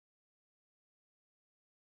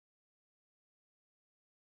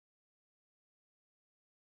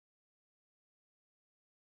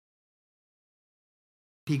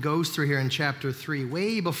he goes through here in chapter 3,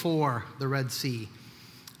 way before the Red Sea,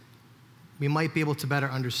 we might be able to better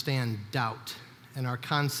understand doubt and our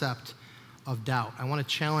concept of doubt. I want to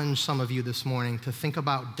challenge some of you this morning to think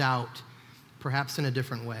about doubt perhaps in a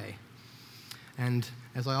different way. And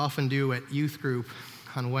as I often do at youth group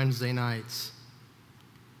on Wednesday nights,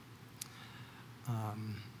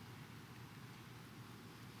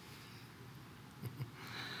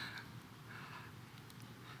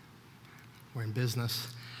 we're in business.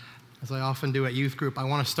 As I often do at youth group, I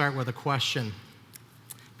want to start with a question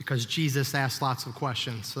because Jesus asked lots of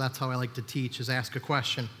questions. So that's how I like to teach, is ask a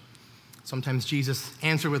question. Sometimes Jesus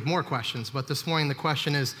answered with more questions, but this morning the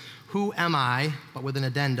question is, who am I, but with an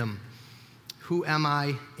addendum? Who am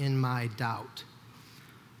I in my doubt?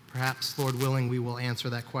 Perhaps, Lord willing, we will answer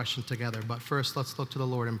that question together. But first, let's look to the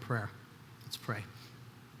Lord in prayer. Let's pray.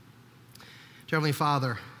 Dear Heavenly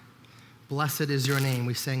Father, blessed is your name.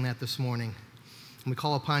 We sang that this morning. And we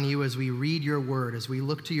call upon you as we read your word, as we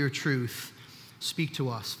look to your truth. Speak to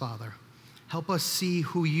us, Father. Help us see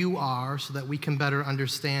who you are so that we can better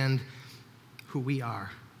understand who we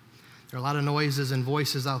are. There are a lot of noises and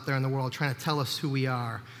voices out there in the world trying to tell us who we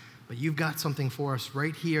are, but you've got something for us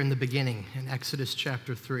right here in the beginning in Exodus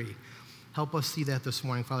chapter 3. Help us see that this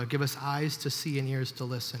morning, Father. Give us eyes to see and ears to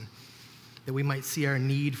listen, that we might see our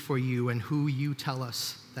need for you and who you tell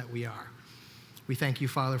us that we are. We thank you,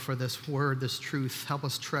 Father, for this word, this truth. Help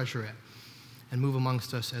us treasure it and move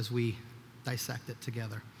amongst us as we dissect it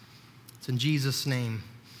together. It's in Jesus' name,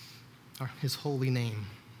 his holy name,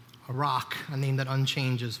 a rock, a name that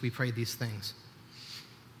unchanges, we pray these things.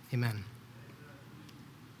 Amen.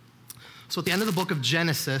 So at the end of the book of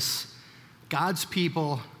Genesis, God's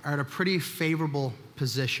people are at a pretty favorable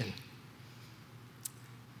position.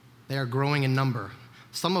 They are growing in number.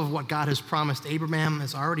 Some of what God has promised Abraham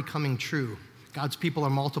is already coming true. God's people are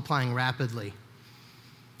multiplying rapidly.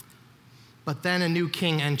 But then a new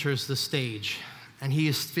king enters the stage, and he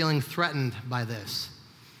is feeling threatened by this.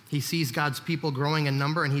 He sees God's people growing in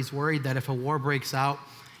number, and he's worried that if a war breaks out,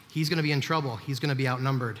 he's going to be in trouble. He's going to be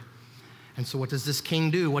outnumbered. And so what does this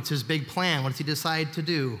king do? What's his big plan? What does he decide to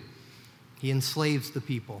do? He enslaves the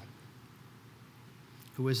people.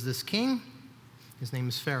 Who is this king? His name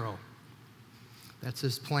is Pharaoh. That's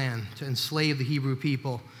his plan, to enslave the Hebrew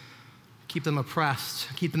people, keep them oppressed,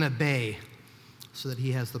 keep them at bay, so that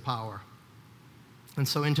he has the power. And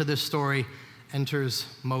so into this story enters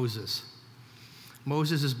Moses.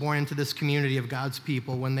 Moses is born into this community of God's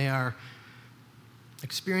people when they are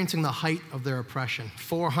experiencing the height of their oppression,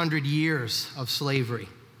 400 years of slavery.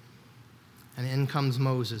 And in comes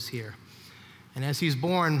Moses here. And as he's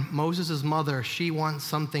born, Moses' mother, she wants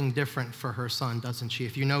something different for her son, doesn't she?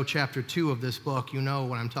 If you know chapter 2 of this book, you know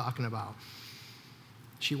what I'm talking about.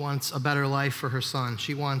 She wants a better life for her son.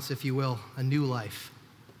 She wants, if you will, a new life.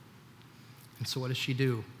 And so what does she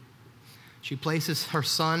do? She places her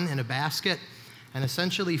son in a basket and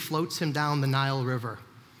essentially floats him down the Nile River,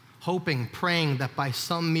 hoping, praying that by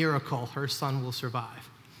some miracle her son will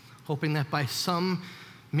survive, hoping that by some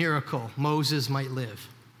miracle Moses might live.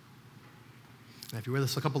 And if you were with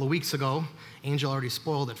us a couple of weeks ago, Angel already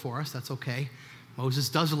spoiled it for us. That's okay. Moses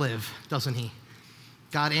does live, doesn't he?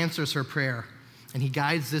 God answers her prayer, and he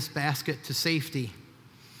guides this basket to safety.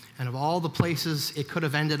 And of all the places it could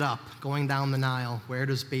have ended up, going down the Nile, where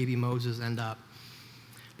does baby Moses end up?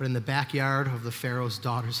 But in the backyard of the Pharaoh's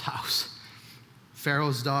daughter's house.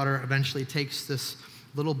 Pharaoh's daughter eventually takes this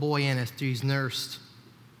little boy in after he's nursed,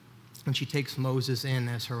 and she takes Moses in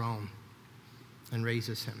as her own and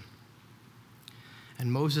raises him.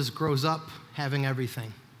 And Moses grows up having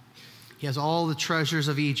everything. He has all the treasures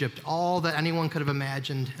of Egypt, all that anyone could have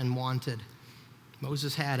imagined and wanted.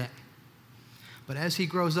 Moses had it. But as he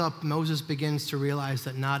grows up, Moses begins to realize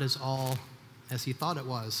that not is all as he thought it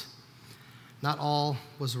was. Not all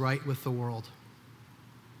was right with the world.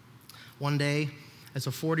 One day, as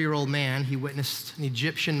a 40-year-old man, he witnessed an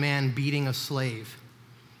Egyptian man beating a slave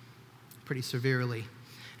pretty severely.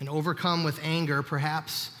 And overcome with anger,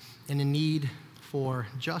 perhaps in a need for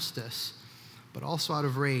justice, but also out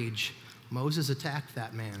of rage, Moses attacked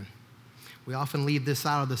that man. We often leave this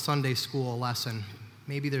out of the Sunday school lesson.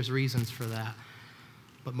 Maybe there's reasons for that.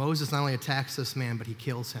 But Moses not only attacks this man, but he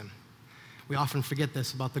kills him. We often forget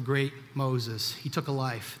this about the great Moses. He took a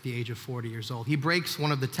life at the age of 40 years old. He breaks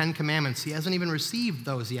one of the 10 commandments. He hasn't even received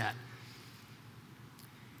those yet.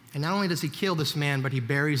 And not only does he kill this man, but he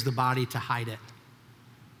buries the body to hide it.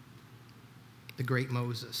 The great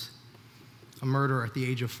Moses, a murderer at the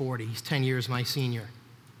age of 40. He's 10 years my senior.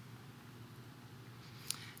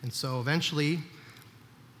 And so eventually,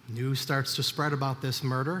 news starts to spread about this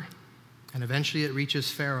murder, and eventually it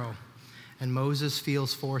reaches Pharaoh. and Moses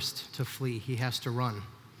feels forced to flee. He has to run.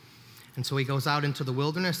 And so he goes out into the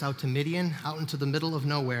wilderness, out to Midian, out into the middle of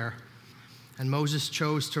nowhere, and Moses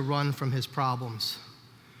chose to run from his problems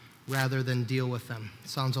rather than deal with them.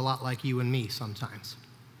 Sounds a lot like you and me sometimes,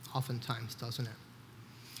 oftentimes, doesn't it?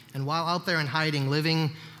 And while out there in hiding,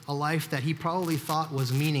 living a life that he probably thought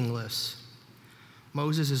was meaningless,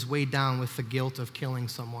 Moses is weighed down with the guilt of killing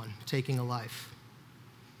someone, taking a life.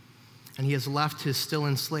 And he has left his still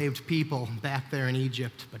enslaved people back there in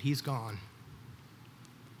Egypt, but he's gone.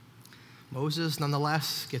 Moses,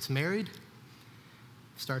 nonetheless, gets married,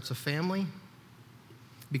 starts a family,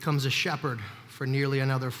 becomes a shepherd for nearly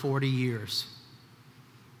another 40 years.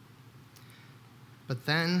 But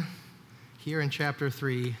then, here in chapter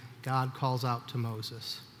 3, God calls out to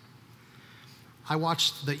Moses. I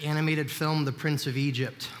watched the animated film, The Prince of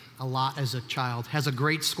Egypt, a lot as a child. Has a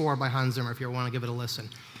great score by Hans Zimmer if you want to give it a listen.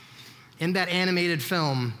 In that animated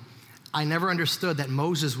film, I never understood that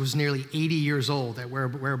Moses was nearly 80 years old that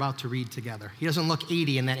we're about to read together. He doesn't look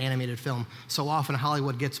 80 in that animated film. So often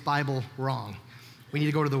Hollywood gets Bible wrong. We need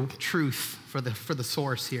to go to the truth for the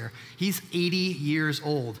source here. He's 80 years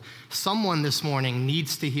old. Someone this morning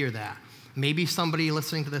needs to hear that. Maybe somebody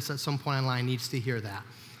listening to this at some point online needs to hear that.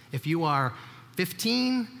 If you are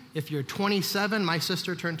 15, if you're 27, my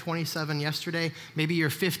sister turned 27 yesterday, maybe you're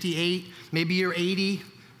 58, maybe you're 80,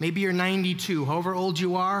 maybe you're 92. However old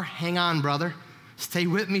you are, hang on, brother. Stay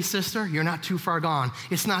with me, sister. You're not too far gone.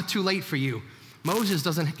 It's not too late for you. Moses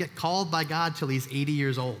doesn't get called by God till he's 80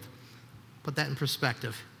 years old. Put that in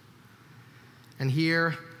perspective. And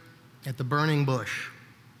here at the burning bush,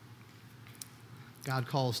 God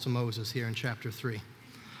calls to Moses here in chapter 3.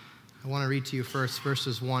 I want to read to you first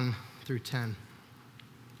verses 1 through 10.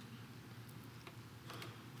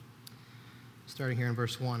 Starting here in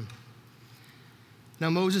verse 1. Now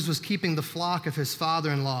Moses was keeping the flock of his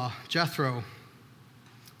father-in-law, Jethro,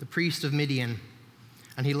 the priest of Midian,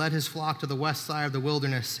 and he led his flock to the west side of the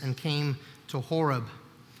wilderness and came to Horeb,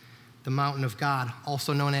 the mountain of God,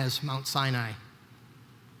 also known as Mount Sinai.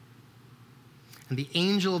 And the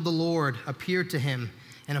angel of the Lord appeared to him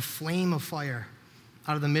in a flame of fire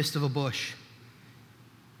out of the midst of a bush.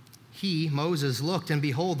 He, Moses, looked, and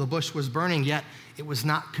behold, the bush was burning, yet it was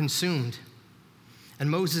not consumed. And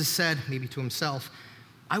Moses said, maybe to himself,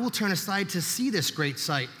 I will turn aside to see this great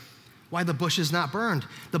sight, why the bush is not burned.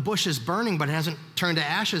 The bush is burning, but it hasn't turned to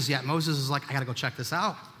ashes yet. Moses is like, I got to go check this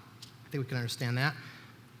out. I think we can understand that.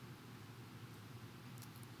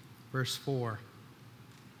 Verse 4.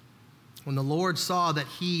 When the Lord saw that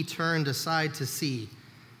he turned aside to see,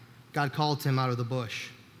 God called to him out of the bush,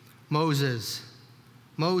 Moses,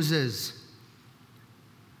 Moses.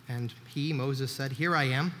 And he, Moses, said, Here I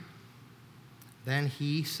am. Then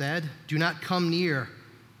he said, Do not come near.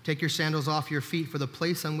 Take your sandals off your feet, for the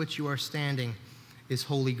place on which you are standing is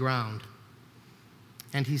holy ground.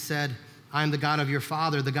 And he said, I am the God of your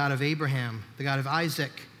father, the God of Abraham, the God of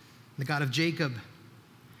Isaac, the God of Jacob.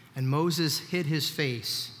 And Moses hid his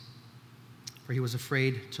face, for he was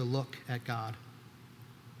afraid to look at God.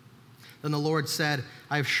 Then the Lord said,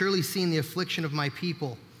 I have surely seen the affliction of my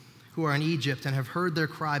people who are in Egypt and have heard their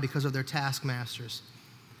cry because of their taskmasters.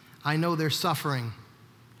 I know their suffering,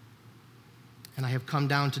 and I have come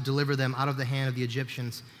down to deliver them out of the hand of the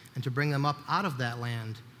Egyptians and to bring them up out of that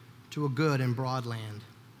land to a good and broad land,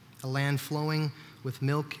 a land flowing with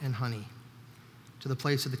milk and honey, to the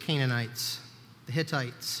place of the Canaanites, the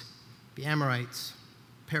Hittites, the Amorites,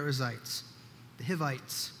 Perizzites, the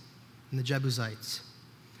Hivites, and the Jebusites.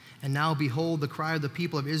 And now, behold, the cry of the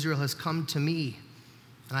people of Israel has come to me,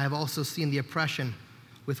 and I have also seen the oppression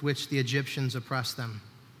with which the Egyptians oppress them.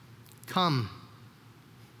 Come,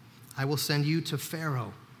 I will send you to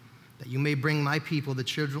Pharaoh, that you may bring my people, the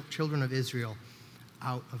children of Israel,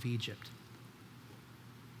 out of Egypt.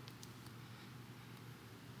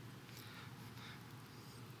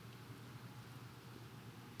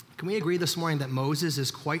 Can we agree this morning that Moses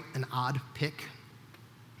is quite an odd pick?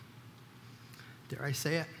 Dare I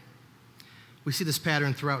say it? We see this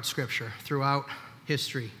pattern throughout Scripture, throughout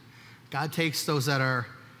history. God takes those that are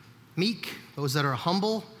meek, those that are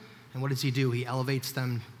humble, and what does he do? He elevates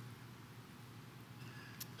them.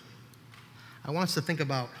 I want us to think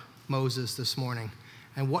about Moses this morning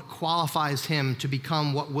and what qualifies him to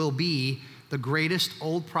become what will be the greatest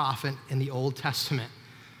old prophet in the Old Testament.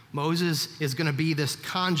 Moses is going to be this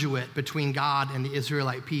conduit between God and the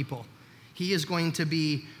Israelite people. He is going to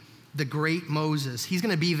be the great Moses. He's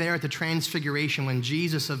going to be there at the Transfiguration when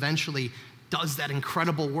Jesus eventually does that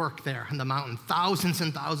incredible work there on the mountain, thousands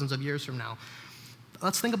and thousands of years from now.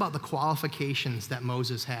 Let's think about the qualifications that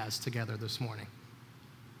Moses has together this morning.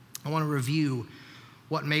 I want to review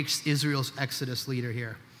what makes Israel's Exodus leader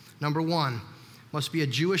here. Number one, must be a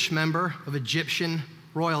Jewish member of Egyptian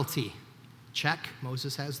royalty. Check,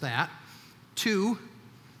 Moses has that. Two,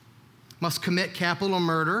 must commit capital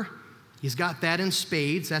murder. He's got that in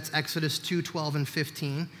spades. That's Exodus 2:12 and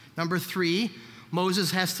 15. Number three,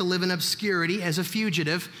 Moses has to live in obscurity as a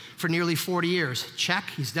fugitive for nearly 40 years. Check,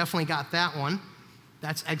 he's definitely got that one.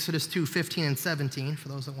 That's Exodus 2:15 and 17, for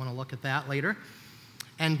those that want to look at that later.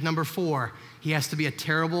 And number four, he has to be a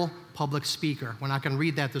terrible public speaker. We're not going to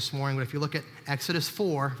read that this morning, but if you look at Exodus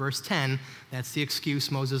 4, verse 10, that's the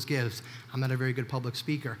excuse Moses gives. I'm not a very good public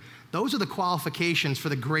speaker. Those are the qualifications for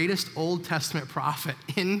the greatest Old Testament prophet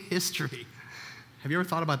in history. Have you ever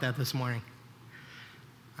thought about that this morning?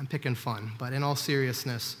 I'm picking fun, but in all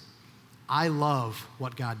seriousness, I love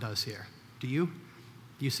what God does here. Do you?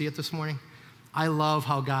 Do you see it this morning? I love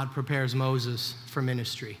how God prepares Moses for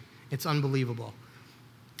ministry. It's unbelievable.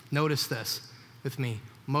 Notice this with me.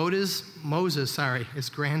 Moses is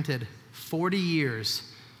granted 40 years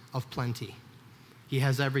of plenty. He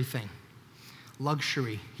has everything.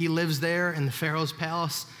 Luxury. He lives there in the Pharaoh's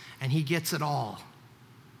palace, and he gets it all.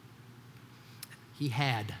 He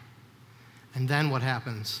had. And then what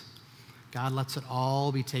happens? God lets it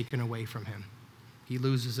all be taken away from him. He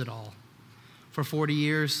loses it all. For 40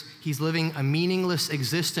 years, he's living a meaningless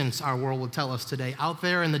existence, our world would tell us today, out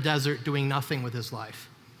there in the desert doing nothing with his life.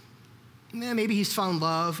 Yeah, maybe he's found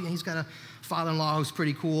love. He's got a father-in-law who's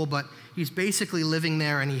pretty cool, but he's basically living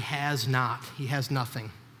there and he has not. He has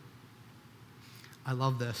nothing. I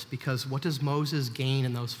love this because what does Moses gain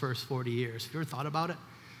in those first 40 years? Have you ever thought about it?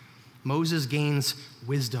 Moses gains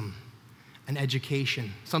wisdom and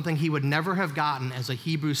education, something he would never have gotten as a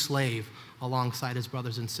Hebrew slave alongside his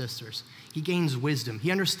brothers and sisters. He gains wisdom.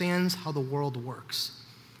 He understands how the world works.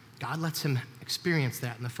 God lets him experience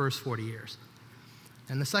that in the first 40 years.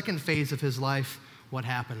 And the second phase of his life, what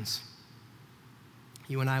happens?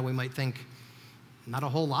 You and I, we might think, not a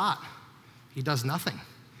whole lot. He does nothing.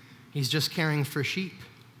 He's just caring for sheep.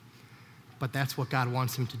 But that's what God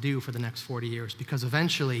wants him to do for the next 40 years, because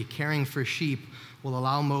eventually caring for sheep will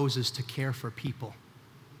allow Moses to care for people.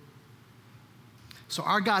 So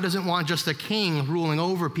our God doesn't want just a king ruling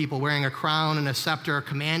over people, wearing a crown and a scepter,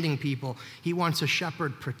 commanding people. He wants a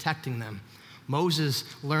shepherd protecting them. Moses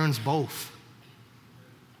learns both.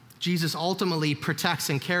 Jesus ultimately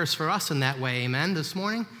protects and cares for us in that way, amen, this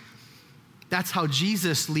morning? That's how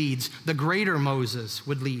Jesus leads. The greater Moses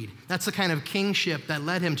would lead. That's the kind of kingship that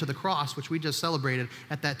led him to the cross, which we just celebrated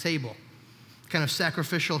at that table. Kind of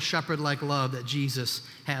sacrificial, shepherd-like love that Jesus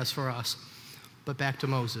has for us. But back to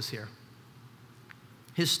Moses here.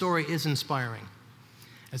 His story is inspiring.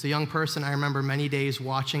 As a young person, I remember many days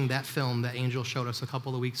watching that film that Angel showed us a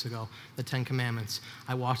couple of weeks ago, The Ten Commandments.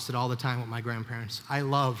 I watched it all the time with my grandparents. I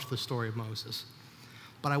loved the story of Moses.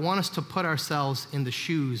 But I want us to put ourselves in the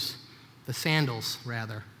shoes, the sandals,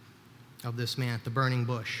 rather, of this man at the burning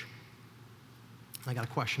bush. I got a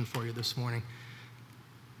question for you this morning.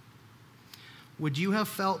 Would you have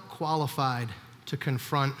felt qualified to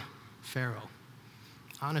confront Pharaoh?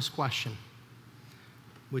 Honest question.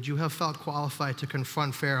 Would you have felt qualified to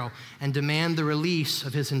confront Pharaoh and demand the release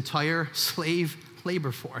of his entire slave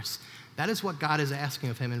labor force? That is what God is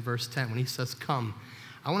asking of him in verse 10 when he says, come.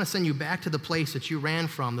 I want to send you back to the place that you ran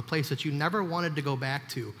from, the place that you never wanted to go back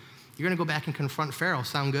to. You're going to go back and confront Pharaoh.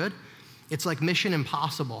 Sound good? It's like mission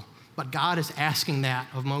impossible, but God is asking that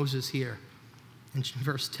of Moses here in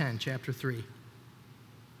verse 10, chapter 3.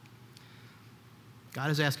 God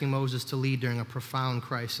is asking Moses to lead during a profound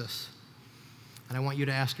crisis. And I want you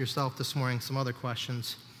to ask yourself this morning some other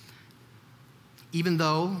questions. Even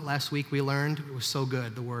though last week we learned, it was so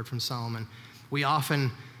good, the word from Solomon, we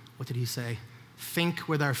often, what did he say? Think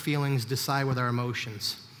with our feelings, decide with our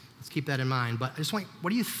emotions. Let's keep that in mind. But I just want, what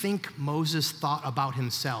do you think Moses thought about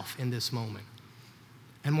himself in this moment?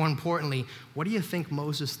 And more importantly, what do you think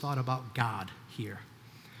Moses thought about God here?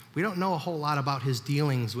 We don't know a whole lot about his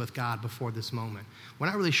dealings with God before this moment. We're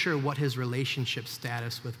not really sure what his relationship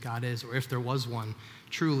status with God is, or if there was one,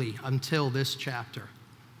 truly, until this chapter.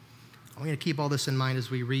 I'm going to keep all this in mind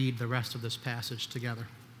as we read the rest of this passage together.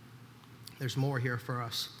 There's more here for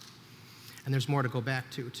us. And there's more to go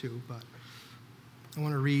back to, too, but I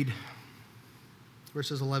want to read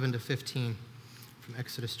verses 11 to 15 from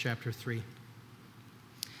Exodus chapter 3.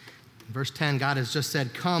 In verse 10, God has just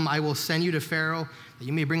said, come, I will send you to Pharaoh, that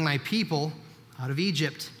you may bring my people out of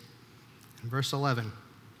Egypt. In verse 11,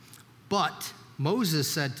 but Moses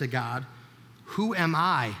said to God, who am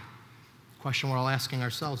I? Question we're all asking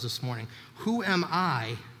ourselves this morning. Who am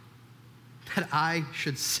I that I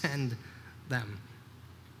should send them?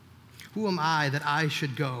 Who am I that I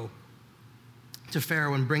should go to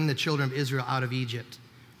Pharaoh and bring the children of Israel out of Egypt.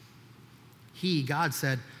 He, God,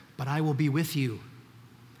 said, "But I will be with you,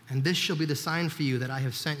 and this shall be the sign for you that I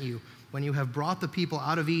have sent you. When you have brought the people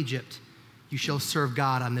out of Egypt, you shall serve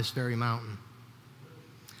God on this very mountain."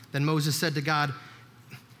 Then Moses said to God,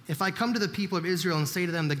 "If I come to the people of Israel and say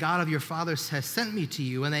to them, 'The God of your fathers has sent me to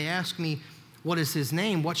you,' and they ask me, 'What is his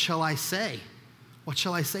name?' what shall I say? What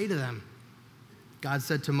shall I say to them?" God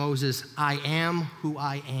said to Moses, "I am who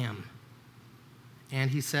I am."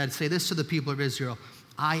 And he said, "Say this to the people of Israel,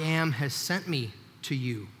 'I am has sent me to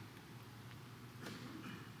you.'"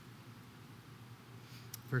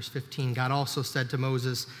 Verse 15, God also said to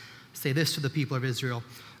Moses, "Say this to the people of Israel,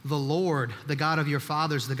 'The Lord, the God of your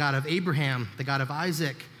fathers, the God of Abraham, the God of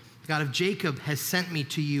Isaac, the God of Jacob has sent me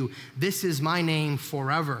to you. This is my name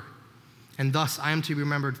forever, and thus I am to be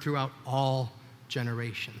remembered throughout all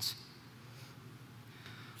generations."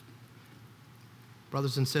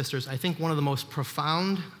 Brothers and sisters, I think one of the most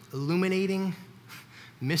profound, illuminating,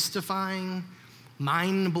 mystifying,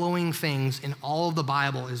 mind-blowing things in all of the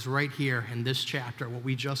Bible is right here in this chapter, what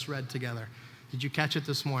we just read together. Did you catch it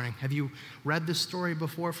this morning? Have you read this story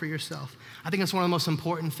before for yourself? I think it's one of the most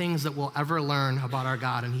important things that we'll ever learn about our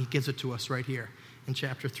God, and he gives it to us right here in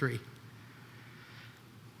chapter 3.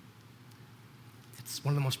 It's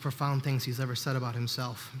one of the most profound things he's ever said about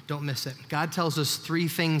himself. Don't miss it. God tells us 3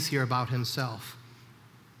 things here about himself.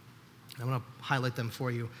 I'm going to highlight them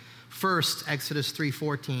for you. First, Exodus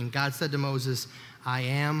 3:14, God said to Moses, "I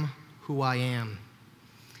am who I am."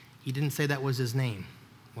 He didn't say that was his name.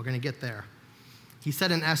 We're going to get there. He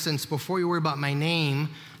said, in essence, before you worry about my name,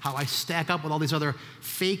 how I stack up with all these other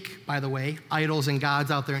fake, by the way, idols and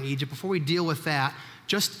gods out there in Egypt, before we deal with that,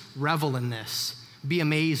 just revel in this. Be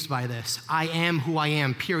amazed by this. I am who I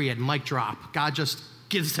am, period, mic drop. God just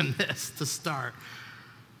gives him this to start.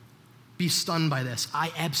 Be stunned by this.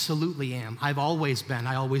 I absolutely am. I've always been.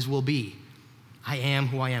 I always will be. I am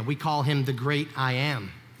who I am. We call him the great I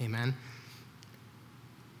am. Amen.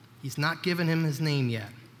 He's not given him his name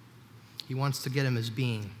yet. He wants to get him his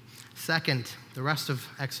being. Second, the rest of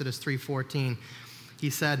Exodus 3:14,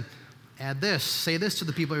 he said, add this, say this to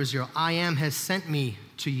the people of Israel, I am has sent me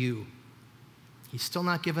to you. He's still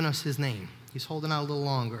not given us his name. He's holding out a little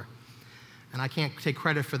longer. And I can't take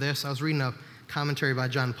credit for this. I was reading a commentary by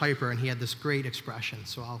John Piper, and he had this great expression,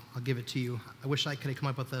 so I'll give it to you. I wish I could have come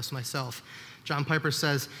up with this myself. John Piper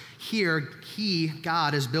says, here,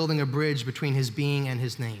 God, is building a bridge between his being and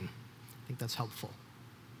his name. I think that's helpful.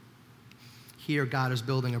 Here, God is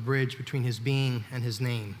building a bridge between his being and his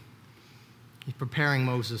name. He's preparing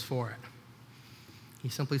Moses for it. He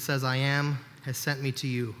simply says, I am has sent me to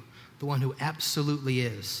you. The one who absolutely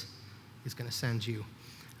is going to send you.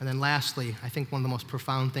 And then lastly, I think one of the most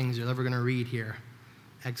profound things you're ever going to read here,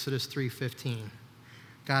 Exodus 3:15.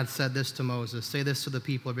 God said this to Moses, say this to the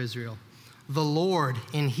people of Israel. The Lord,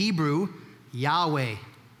 in Hebrew, Yahweh,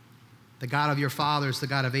 the God of your fathers, the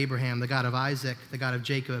God of Abraham, the God of Isaac, the God of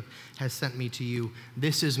Jacob, has sent me to you.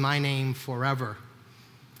 This is my name forever.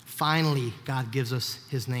 Finally, God gives us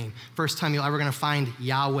his name. First time you're ever going to find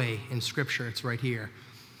Yahweh in Scripture, it's right here.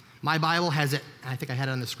 My Bible has it, I think I had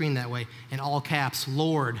it on the screen that way, in all caps,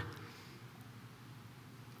 Lord.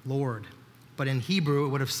 Lord. But in Hebrew, it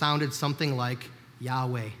would have sounded something like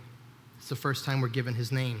Yahweh. It's the first time we're given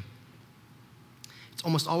his name. It's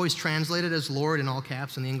almost always translated as Lord in all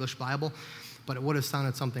caps in the English Bible, but it would have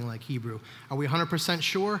sounded something like Hebrew. Are we 100%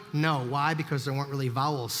 sure? No. Why? Because there weren't really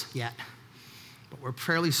vowels yet. But we're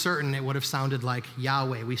fairly certain it would have sounded like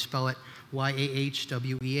Yahweh. We spell it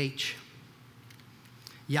Y-A-H-W-E-H.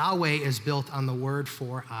 Yahweh is built on the word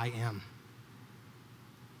for I am.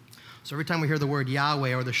 So every time we hear the word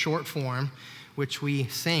Yahweh, or the short form, which we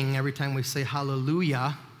sing every time we say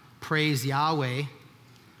hallelujah, praise Yahweh,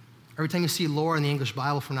 every time you see Lord in the English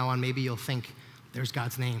Bible from now on, maybe you'll think there's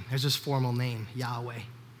God's name. There's his formal name, Yahweh.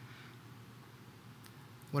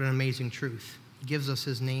 What an amazing truth. He gives us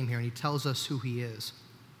his name here, and he tells us who he is.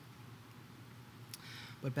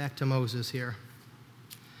 But back to Moses here.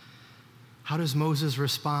 How does Moses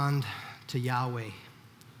respond to Yahweh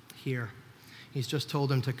here? He's just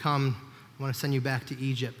told him to come. I want to send you back to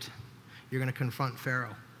Egypt. You're going to confront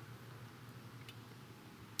Pharaoh.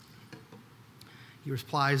 He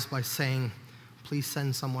replies by saying, please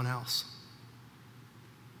send someone else.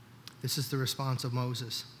 This is the response of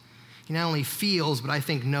Moses. He not only feels, but I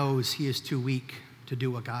think knows he is too weak to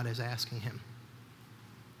do what God is asking him.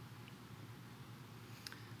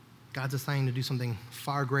 God's assigning to do something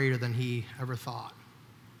far greater than he ever thought.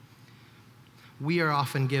 We are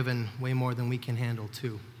often given way more than we can handle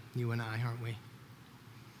too, you and I, aren't we?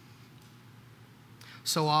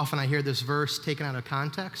 So often I hear this verse taken out of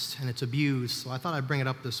context and it's abused, so I thought I'd bring it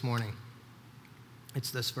up this morning.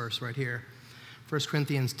 It's this verse right here, 1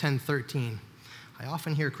 Corinthians 10:13. I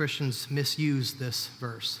often hear Christians misuse this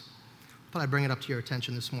verse. I thought I'd bring it up to your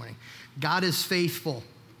attention this morning. God is faithful,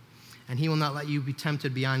 and he will not let you be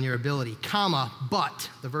tempted beyond your ability, but,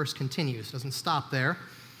 the verse continues, doesn't stop there,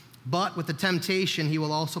 but with the temptation, he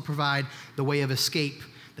will also provide the way of escape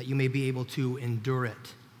that you may be able to endure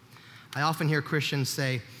it. I often hear Christians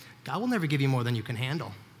say, God will never give you more than you can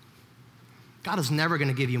handle. God is never going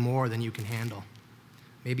to give you more than you can handle.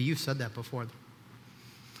 Maybe you've said that before.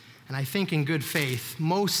 And I think in good faith,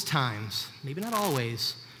 most times, maybe not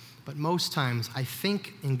always, but most times, I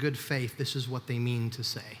think in good faith, this is what they mean to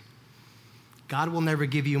say. God will never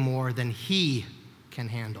give you more than he can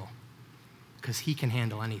handle, because he can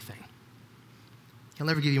handle anything. He'll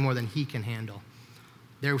never give you more than he can handle.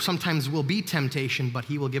 There sometimes will be temptation, but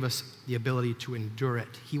he will give us the ability to endure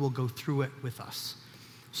it. He will go through it with us.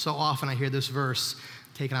 So often I hear this verse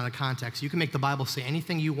taken out of context. You can make the Bible say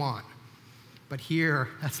anything you want, but here,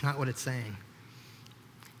 that's not what it's saying.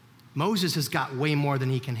 Moses has got way more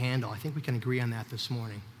than he can handle. I think we can agree on that this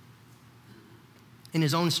morning. In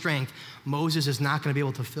his own strength, Moses is not going to be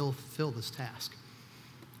able to fill this task.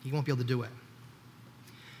 He won't be able to do it.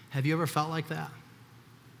 Have you ever felt like that?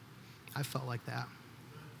 I've felt like that.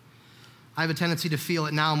 I have a tendency to feel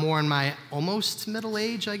it now more in my almost middle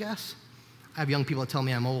age, I guess. I have young people that tell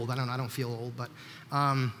me I'm old. I don't feel old, but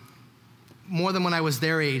more than when I was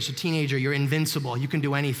their age, a teenager, you're invincible. You can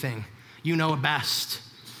do anything. You know it best.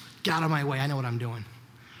 Get out of my way. I know what I'm doing.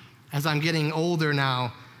 As I'm getting older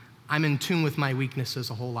now, I'm in tune with my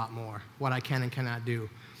weaknesses a whole lot more, what I can and cannot do.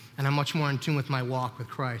 And I'm much more in tune with my walk with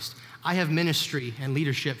Christ. I have ministry and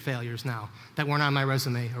leadership failures now that weren't on my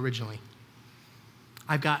resume originally.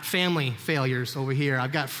 I've got family failures over here.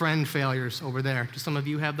 I've got friend failures over there. Do some of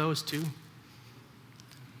you have those too?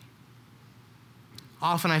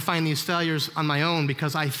 Often I find these failures on my own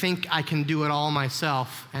because I think I can do it all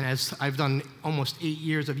myself. And as I've done almost 8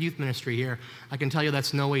 years of youth ministry here, I can tell you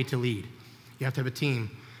that's no way to lead. You have to have a team.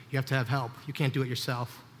 You have to have help. You can't do it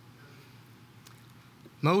yourself.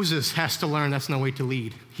 Moses has to learn that's no way to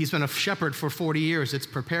lead. He's been a shepherd for 40 years. It's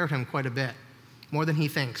prepared him quite a bit, more than he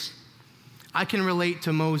thinks. I can relate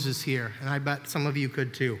to Moses here, and I bet some of you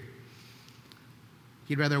could too.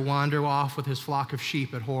 He'd rather wander off with his flock of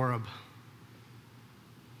sheep at Horeb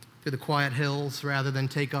through the quiet hills rather than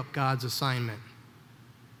take up God's assignment.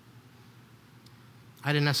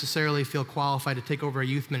 I didn't necessarily feel qualified to take over a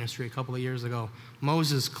youth ministry a couple of years ago.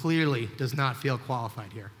 Moses clearly does not feel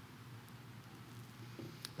qualified here.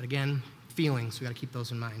 But again, feelings, we got to keep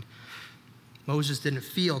those in mind. Moses didn't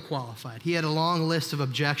feel qualified. He had a long list of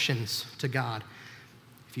objections to God.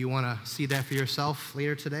 If you want to see that for yourself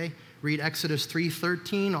later today, read Exodus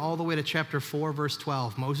 3:13 all the way to chapter 4, verse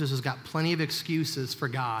 12. Moses has got plenty of excuses for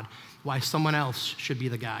God why someone else should be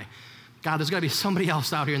the guy. God, there's got to be somebody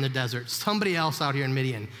else out here in the desert, somebody else out here in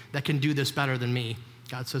Midian that can do this better than me.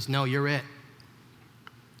 God says, no, you're it.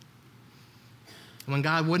 And when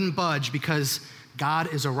God wouldn't budge, because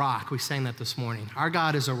God is a rock. We sang that this morning. Our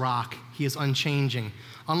God is a rock. He is unchanging.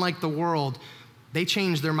 Unlike the world, they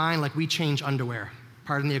change their mind like we change underwear.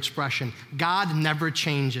 Pardon the expression. God never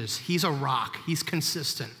changes. He's a rock. He's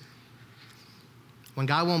consistent. When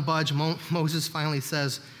God won't budge, Moses finally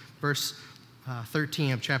says, verse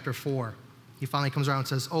 13 of chapter 4, he finally comes around and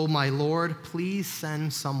says, oh, my Lord, please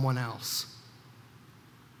send someone else.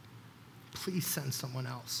 Please send someone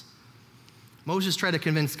else. Moses tried to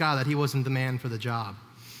convince God that he wasn't the man for the job.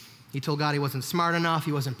 He told God he wasn't smart enough,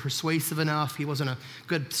 he wasn't persuasive enough, he wasn't a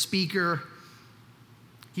good speaker.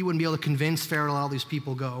 He wouldn't be able to convince Pharaoh to let all these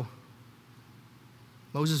people go.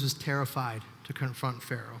 Moses was terrified to confront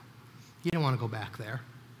Pharaoh. He didn't want to go back there.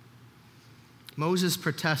 Moses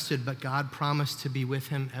protested, but God promised to be with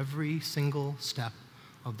him every single step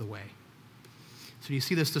of the way. So you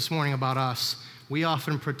see this morning about us. We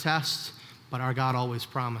often protest, but our God always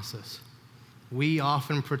promises. We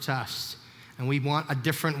often protest, and we want a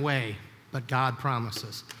different way, but God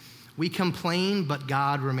promises. We complain, but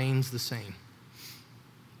God remains the same.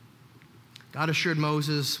 God assured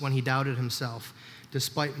Moses when he doubted himself,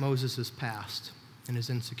 despite Moses' past and his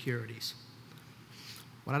insecurities.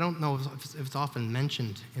 What I don't know if it's often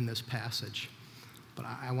mentioned in this passage, but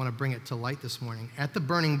I want to bring it to light this morning. At the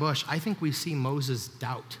burning bush, I think we see Moses'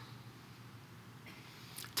 doubt.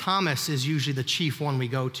 Thomas is usually the chief one we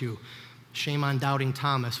go to. Shame on doubting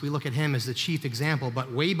Thomas. We look at him as the chief example,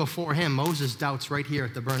 but way before him, Moses doubts right here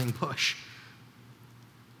at the burning bush.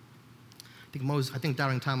 I think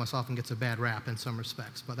doubting Thomas often gets a bad rap in some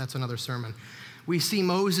respects, but that's another sermon. We see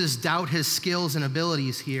Moses doubt his skills and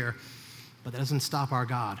abilities here, but that doesn't stop our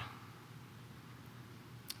God.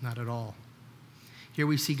 Not at all. Here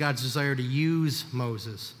we see God's desire to use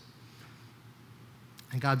Moses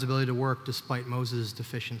and God's ability to work despite Moses'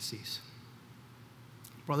 deficiencies.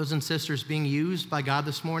 Brothers and sisters, being used by God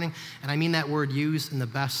this morning, and I mean that word used in the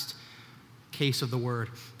best case of the word.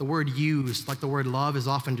 The word used, like the word love, is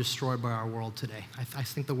often destroyed by our world today. I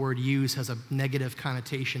think the word used has a negative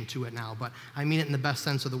connotation to it now, but I mean it in the best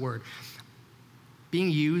sense of the word. Being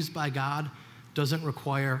used by God doesn't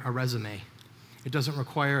require a resume. It doesn't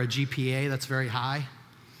require a GPA that's very high.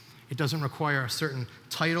 It doesn't require a certain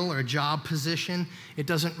title or a job position. It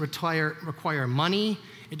doesn't require money.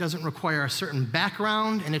 It doesn't require a certain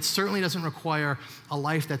background, and it certainly doesn't require a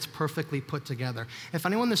life that's perfectly put together. If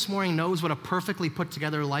anyone this morning knows what a perfectly put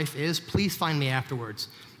together life is, please find me afterwards.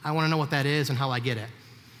 I want to know what that is and how I get it.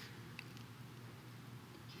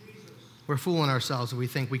 Jesus. We're fooling ourselves if we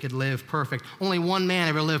think we could live perfect. Only one man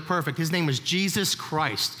ever lived perfect. His name was Jesus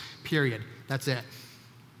Christ, period. That's it.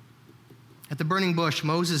 At the burning bush,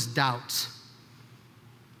 Moses doubts.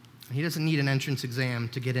 He doesn't need an entrance exam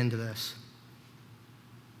to get into this.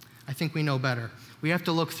 I think we know better. We have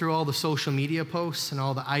to look through all the social media posts and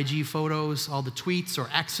all the IG photos, all the tweets or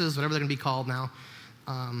X's, whatever they're going to be called now,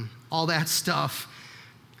 all that stuff.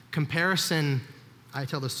 Comparison, I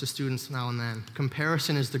tell this to students now and then,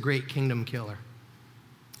 comparison is the great kingdom killer.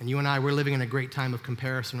 And you and I, we're living in a great time of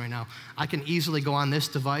comparison right now. I can easily go on this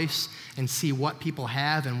device and see what people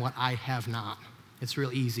have and what I have not. It's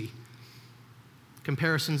real easy.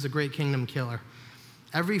 Comparison's the great kingdom killer.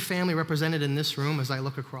 Every family represented in this room, as I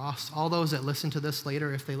look across, all those that listen to this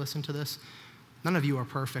later, if they listen to this, none of you are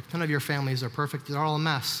perfect. None of your families are perfect. They're all a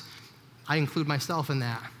mess. I include myself in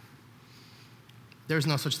that. There's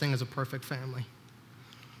no such thing as a perfect family.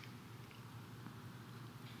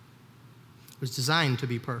 It was designed to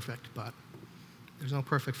be perfect, but there's no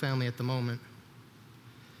perfect family at the moment.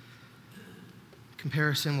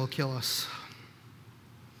 Comparison will kill us.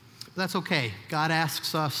 But that's okay. God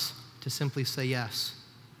asks us to simply say yes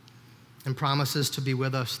and promises to be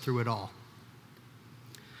with us through it all.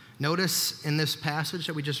 Notice in this passage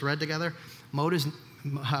that we just read together, Moses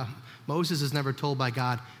is never told by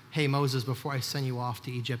God, hey, Moses, before I send you off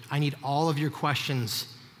to Egypt, I need all of your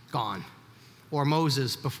questions gone. Or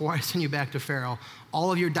Moses, before I send you back to Pharaoh,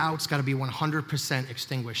 all of your doubts got to be 100%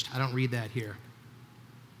 extinguished. I don't read that here.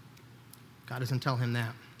 God doesn't tell him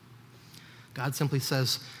that. God simply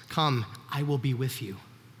says, come, I will be with you.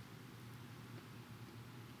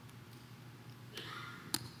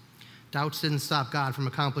 Doubts didn't stop God from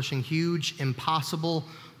accomplishing huge, impossible,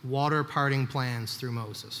 water-parting plans through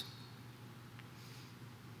Moses.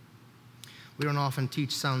 We don't often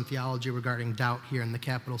teach sound theology regarding doubt here in the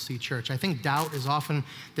Capital C Church. I think doubt is often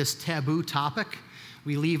this taboo topic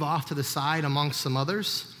we leave off to the side amongst some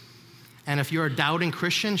others. And if you're a doubting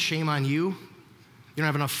Christian, shame on you. You don't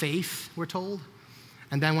have enough faith, we're told.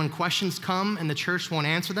 And then when questions come and the church won't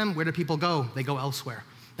answer them, where do people go? They go elsewhere.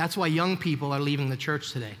 That's why young people are leaving the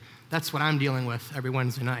church today. That's what I'm dealing with every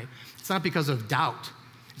Wednesday night. It's not because of doubt.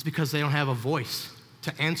 It's because they don't have a voice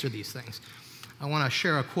to answer these things. I want to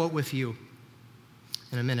share a quote with you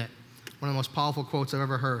in a minute. One of the most powerful quotes I've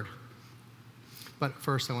ever heard. But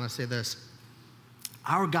first, I want to say this.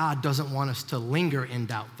 Our God doesn't want us to linger in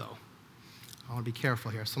doubt, though. I want to be careful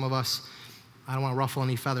here. Some of us, I don't want to ruffle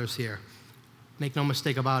any feathers here. Make no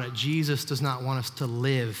mistake about it. Jesus does not want us to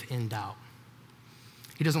live in doubt.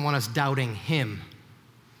 He doesn't want us doubting him.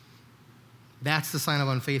 That's the sign of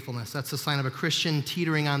unfaithfulness. That's the sign of a Christian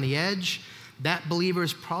teetering on the edge. That believer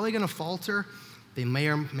is probably going to falter. They may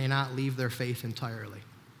or may not leave their faith entirely.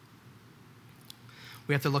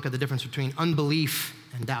 We have to look at the difference between unbelief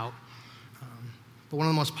and doubt. But one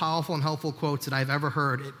of the most powerful and helpful quotes that I've ever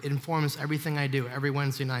heard, it informs everything I do every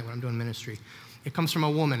Wednesday night when I'm doing ministry. It comes from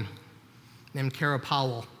a woman named Kara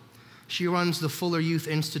Powell. She runs the Fuller Youth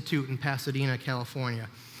Institute in Pasadena, California.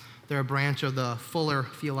 They're a branch of the Fuller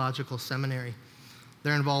Theological Seminary.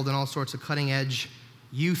 They're involved in all sorts of cutting-edge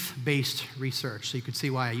youth-based research, so you could see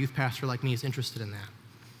why a youth pastor like me is interested in that.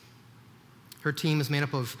 Her team is made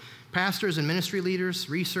up of pastors and ministry leaders,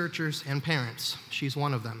 researchers, and parents. She's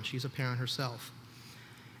one of them. She's a parent herself.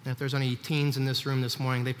 And if there's any teens in this room this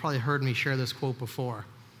morning, they've probably heard me share this quote before.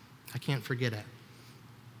 I can't forget it.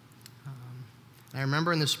 I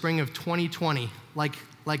remember in the spring of 2020,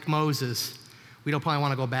 like Moses, we don't probably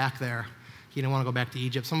want to go back there. He didn't want to go back to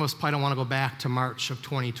Egypt. Some of us probably don't want to go back to March of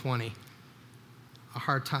 2020. A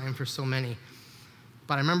hard time for so many.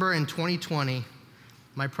 But I remember in 2020,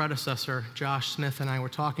 My predecessor, Josh Smith, and I were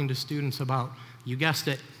talking to students about, you guessed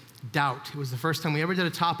it, doubt. It was the first time we ever did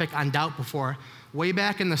a topic on doubt before. Way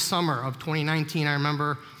back in the summer of 2019, I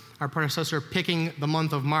remember our predecessor picking the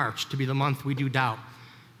month of March to be the month we do doubt.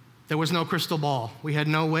 There was no crystal ball. We had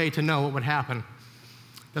no way to know what would happen,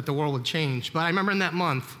 that the world would change. But I remember in that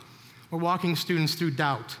month, we're walking students through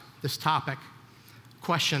doubt, this topic,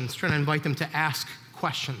 questions, trying to invite them to ask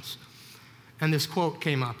questions. And this quote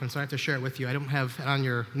came up, and so I have to share it with you. I don't have it on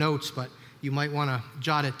your notes, but you might want to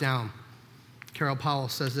jot it down. Carol Powell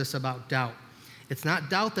says this about doubt. It's not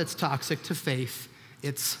doubt that's toxic to faith,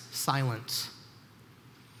 it's silence.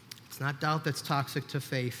 It's not doubt that's toxic to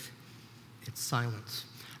faith, it's silence.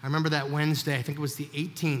 I remember that Wednesday, I think it was the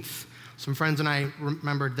 18th, some friends and I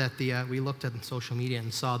remembered that we looked at social media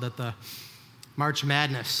and saw that the March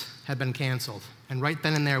Madness had been canceled. And right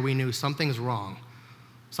then and there, we knew something's wrong.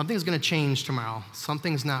 Something's going to change tomorrow.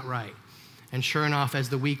 Something's not right. And sure enough, as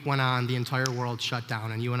the week went on, the entire world shut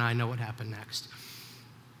down, and you and I know what happened next.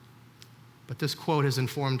 But this quote has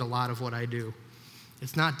informed a lot of what I do.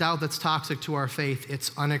 It's not doubt that's toxic to our faith,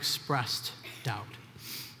 it's unexpressed doubt.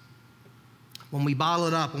 When we bottle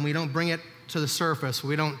it up, when we don't bring it to the surface,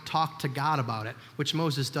 we don't talk to God about it, which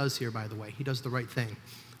Moses does here, by the way. He does the right thing.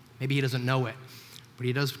 Maybe he doesn't know it, but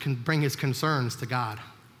he can bring his concerns to God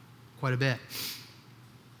quite a bit.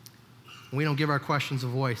 When we don't give our questions a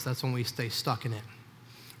voice, that's when we stay stuck in it.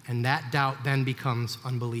 And that doubt then becomes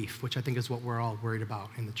unbelief, which I think is what we're all worried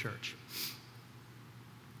about in the church.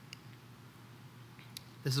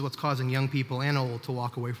 This is what's causing young people and old to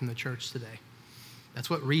walk away from the church today. That's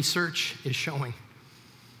what research is showing.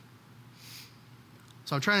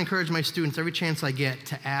 So I'm trying to encourage my students every chance I get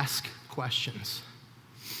to ask questions.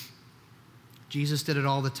 Jesus did it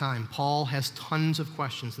all the time. Paul has tons of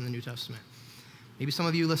questions in the New Testament. Maybe some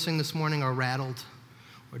of you listening this morning are rattled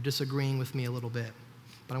or disagreeing with me a little bit,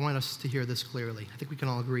 but I want us to hear this clearly. I think we can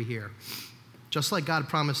all agree here. Just like God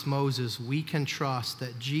promised Moses, we can trust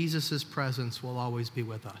that Jesus' presence will always be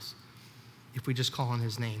with us if we just call on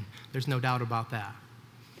his name. There's no doubt about that.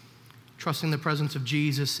 Trusting the presence of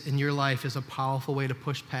Jesus in your life is a powerful way to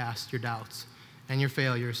push past your doubts and your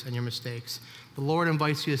failures and your mistakes. The Lord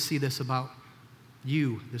invites you to see this about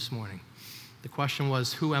you this morning. The question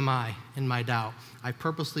was, who am I in my doubt? I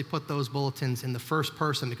purposely put those bulletins in the first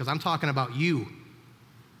person because I'm talking about you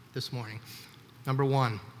this morning. Number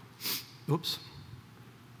one, this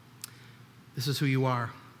is who you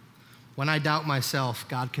are. When I doubt myself,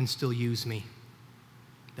 God can still use me.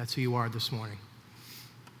 That's who you are this morning.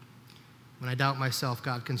 When I doubt myself,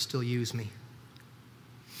 God can still use me.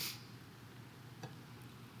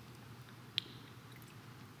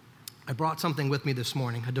 I brought something with me this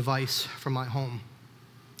morning, a device from my home.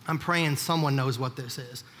 I'm praying someone knows what this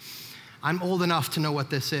is. I'm old enough to know what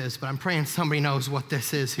this is, but I'm praying somebody knows what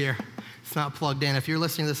this is here. It's not plugged in. If you're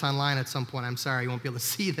listening to this online at some point, I'm sorry, you won't be able to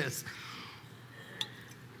see this.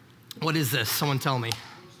 What is this? Someone tell me.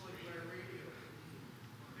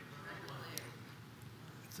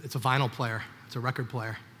 It's a vinyl player. It's a record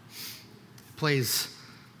player. It plays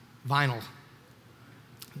vinyl.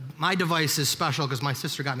 My device is special because my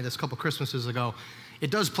sister got me this a couple Christmases ago.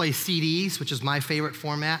 It does play CDs, which is my favorite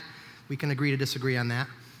format. We can agree to disagree on that.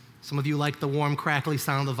 Some of you like the warm, crackly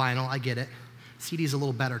sound of the vinyl. I get it. CD's a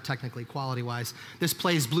little better technically, quality-wise. This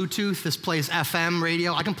plays Bluetooth. This plays FM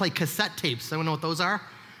radio. I can play cassette tapes. Anyone know what those are?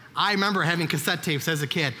 I remember having cassette tapes as a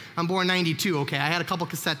kid. I'm born 92, okay? I had a couple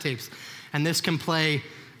cassette tapes. And this can play,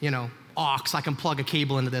 aux. I can plug a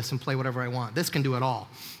cable into this and play whatever I want. This can do it all.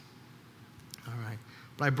 All right.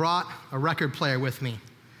 But I brought a record player with me.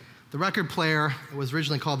 The record player was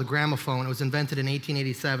originally called the gramophone. It was invented in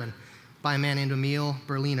 1887 by a man named Emil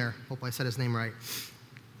Berliner. Hope I said his name right.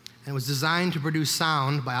 And it was designed to produce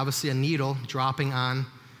sound by obviously a needle dropping on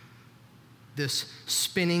this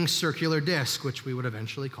spinning circular disc, which we would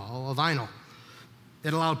eventually call a vinyl.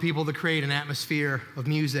 It allowed people to create an atmosphere of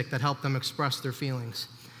music that helped them express their feelings.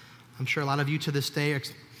 I'm sure a lot of you to this day,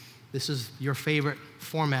 this is your favorite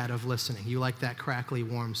format of listening. You like that crackly,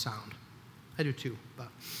 warm sound. I do too, but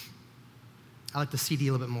I like the CD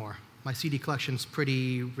a little bit more. My CD collection's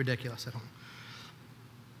pretty ridiculous at home.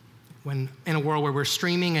 When in a world where we're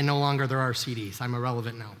streaming and no longer there are CDs, I'm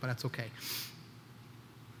irrelevant now, but that's okay.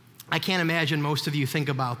 I can't imagine most of you think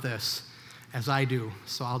about this as I do,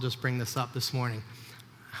 so I'll just bring this up this morning.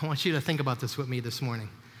 I want you to think about this with me this morning.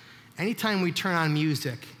 Anytime we turn on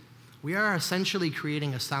music, we are essentially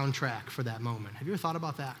creating a soundtrack for that moment. Have you ever thought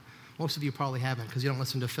about that? Most of you probably haven't because you don't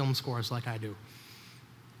listen to film scores like I do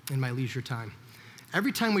in my leisure time.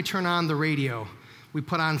 Every time we turn on the radio, we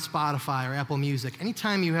put on Spotify or Apple Music.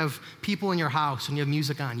 Anytime you have people in your house and you have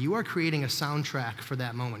music on, you are creating a soundtrack for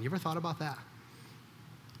that moment. You ever thought about that?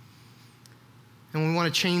 And when we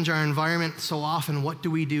want to change our environment so often, what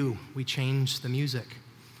do? We change the music.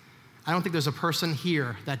 I don't think there's a person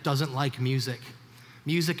here that doesn't like music.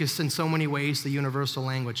 Music is in so many ways the universal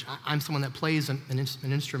language. I'm someone that plays an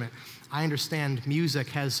instrument. I understand music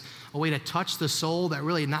has a way to touch the soul that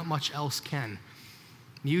really not much else can.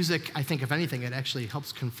 Music, I think, if anything, it actually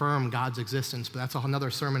helps confirm God's existence, but that's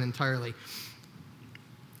another sermon entirely.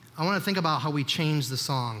 I want to think about how we change the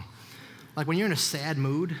song. Like when you're in a sad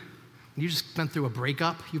mood, when you just went through a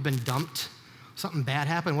breakup, you've been dumped, something bad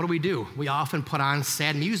happened, what do? We often put on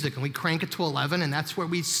sad music and we crank it to 11 and that's where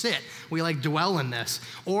we sit. We like dwell in this.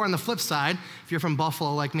 Or on the flip side, if you're from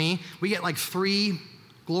Buffalo like me, we get like 3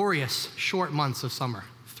 glorious short months of summer.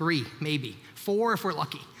 3, maybe. 4 if we're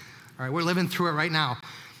lucky. All right, we're living through it right now.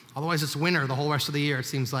 Otherwise it's winter the whole rest of the year, it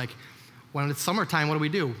seems like. When it's summertime, what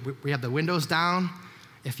do? We have the windows down.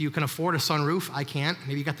 If you can afford a sunroof, I can't.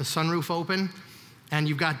 Maybe you got the sunroof open. And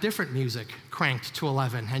you've got different music cranked to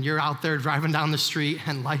 11, and you're out there driving down the street,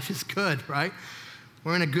 and life is good, right?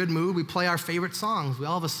 We're in a good mood. We play our favorite songs. We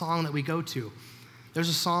all have a song that we go to. There's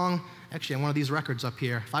a song, actually, on one of these records up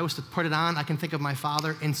here. If I was to put it on, I can think of my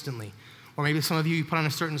father instantly. Or maybe some of you put on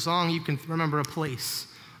a certain song, you can remember a place,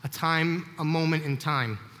 a time, a moment in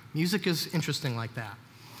time. Music is interesting like that.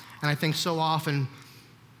 And I think so often,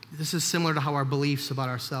 this is similar to how our beliefs about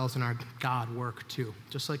ourselves and our God work too,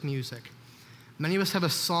 just like music. Many of us have a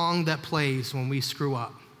song that plays when we screw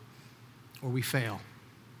up or we fail.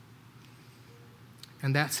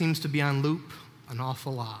 And that seems to be on loop an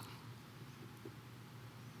awful lot.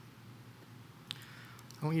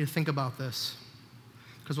 I want you to think about this.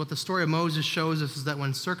 Because what the story of Moses shows us is that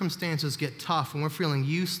when circumstances get tough, when we're feeling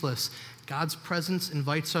useless, God's presence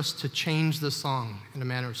invites us to change the song, in a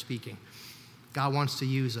manner of speaking. God wants to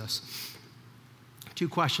use us. 2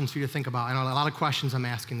 questions for you to think about. I know a lot of questions I'm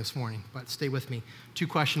asking this morning, but stay with me. 2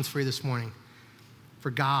 questions for you this morning. For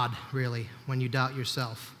God, really, when you doubt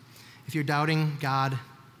yourself. If you're doubting God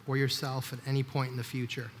or yourself at any point in the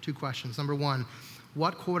future, 2 questions. Number 1,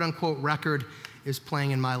 what quote-unquote record is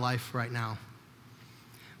playing in my life right now?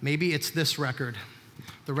 Maybe it's this record,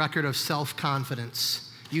 the record of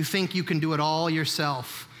self-confidence. You think you can do it all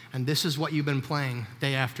yourself, and this is what you've been playing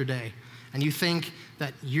day after day. And you think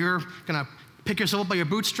that you're going to pick yourself up by your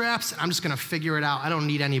bootstraps, and I'm just going to figure it out. I don't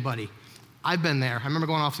need anybody. I've been there. I remember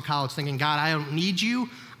going off to college thinking, God, I don't need you.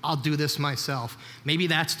 I'll do this myself. Maybe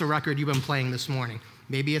that's the record you've been playing this morning.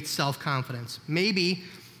 Maybe it's self-confidence. Maybe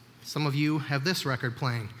some of you have this record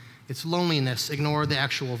playing. It's loneliness. Ignore the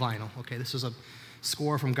actual vinyl. Okay, this is a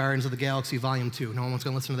score from Guardians of the Galaxy Volume 2. No one's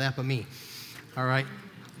going to listen to that but me. All right?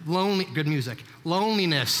 Good music.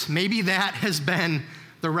 Loneliness. Maybe that has been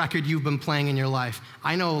the record you've been playing in your life.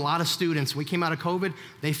 I know a lot of students, when we came out of COVID,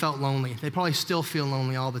 they felt lonely. They probably still feel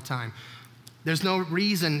lonely all the time. There's no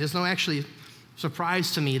actually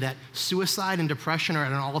surprise to me that suicide and depression are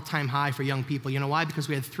at an all-time high for young people. You know why? Because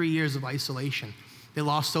we had 3 years of isolation. They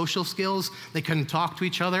lost social skills. They couldn't talk to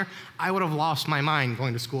each other. I would have lost my mind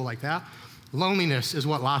going to school like that. Loneliness is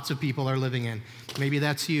what lots of people are living in. Maybe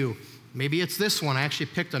that's you. Maybe it's this one. I actually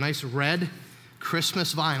picked a nice red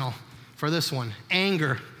Christmas vinyl for this one.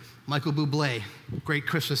 Anger, Michael Bublé, great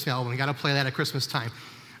Christmas album. You got to play that at Christmas time.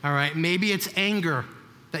 All right, maybe it's anger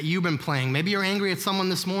that you've been playing. Maybe you're angry at someone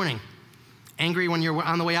this morning. Angry when you're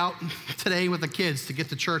on the way out today with the kids to get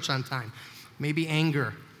to church on time. Maybe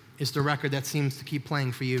anger is the record that seems to keep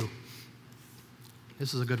playing for you.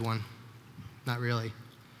 This is a good one. Not really.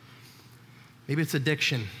 Maybe it's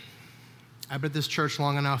addiction. I've been at this church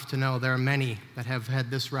long enough to know there are many that have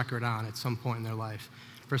had this record on at some point in their life.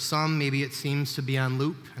 For some, maybe it seems to be on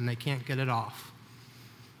loop and they can't get it off.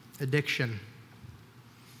 Addiction.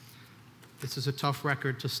 This is a tough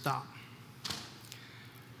record to stop.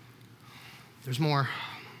 There's more.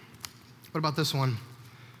 What about this one?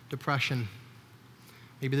 Depression.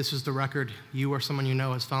 Maybe this is the record you or someone you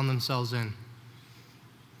know has found themselves in.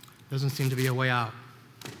 Doesn't seem to be a way out.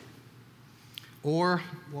 Or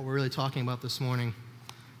what we're really talking about this morning,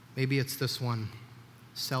 maybe it's this one,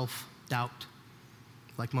 self-doubt,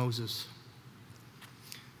 like Moses.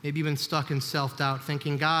 Maybe you've been stuck in self-doubt,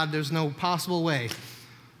 thinking, God, there's no possible way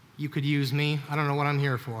you could use me. I don't know what I'm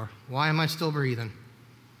here for. Why am I still breathing?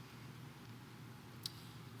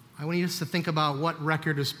 I want you to think about what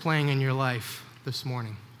record is playing in your life this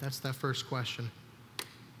morning. That's that first question.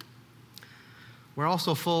 We're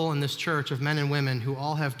also full in this church of men and women who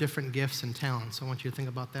all have different gifts and talents. I want you to think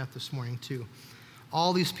about that this morning too.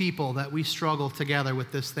 All these people that we struggle together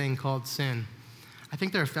with this thing called sin. I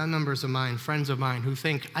think there are family members of mine, friends of mine, who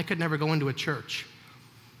think I could never go into a church.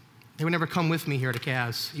 They would never come with me here to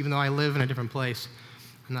Kaz, even though I live in a different place.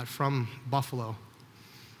 I'm not from Buffalo.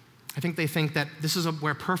 I think they think that this is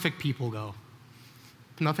where perfect people go.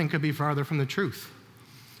 Nothing could be farther from the truth.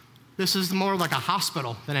 This is more like a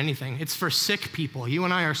hospital than anything. It's for sick people. You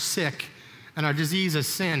and I are sick, and our disease is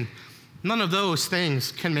sin. None of those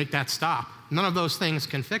things can make that stop. None of those things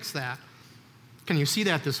can fix that. Can you see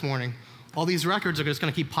that this morning? All these records are just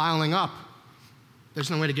going to keep piling up. There's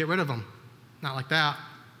no way to get rid of them. Not like that.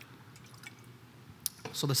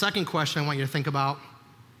 So the second question I want you to think about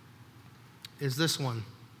is this one.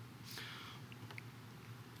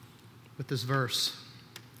 With this verse,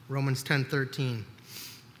 Romans 10:13.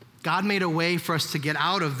 God made a way for us to get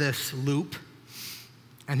out of this loop,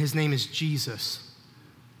 and his name is Jesus.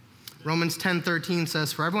 Romans 10:13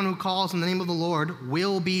 says, for everyone who calls in the name of the Lord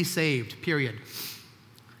will be saved, period.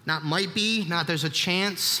 Not might be, not there's a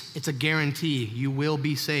chance, it's a guarantee. You will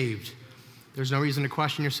be saved. There's no reason to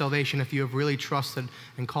question your salvation if you have really trusted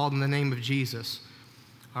and called in the name of Jesus,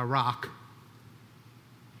 our rock,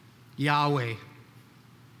 Yahweh.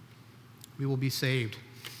 We will be saved.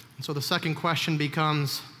 And so the second question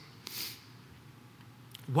becomes,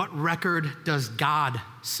 what record does God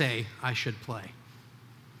say I should play?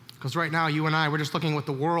 Because right now, you and I, we're just looking at what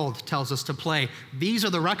the world tells us to play. These are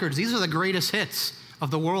the records. These are the greatest hits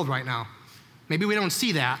of the world right now. Maybe we don't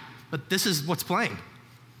see that, but this is what's playing.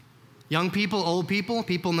 Young people, old people,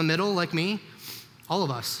 people in the middle like me, all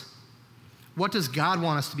of us. What does God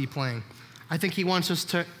want us to be playing? I think he wants us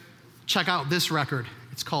to check out this record.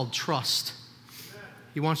 It's called trust.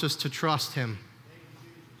 He wants us to trust him.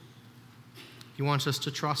 He wants us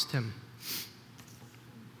to trust him.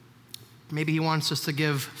 Maybe he wants us to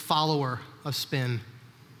give follower a spin.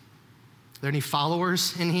 Are there any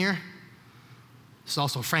followers in here? This is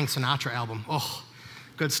also a Frank Sinatra album. Oh,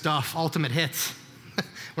 good stuff. Ultimate hits.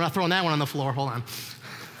 We're not throwing that one on the floor. Hold on.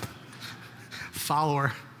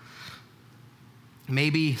 Follower.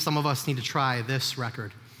 Maybe some of us need to try this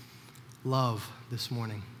record. Love this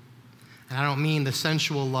morning. And I don't mean the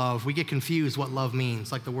sensual love. We get confused what love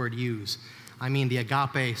means, like the word use. I mean the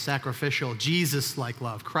agape, sacrificial, Jesus-like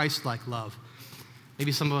love, Christ-like love.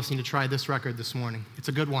 Maybe some of us need to try this record this morning. It's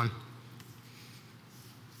a good one.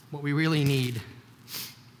 What we really need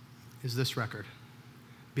is this record.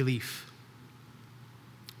 Belief.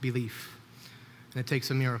 Belief. And it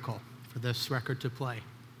takes a miracle for this record to play.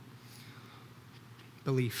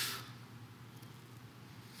 Belief.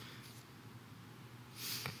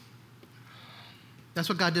 That's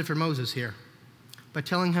what God did for Moses here. By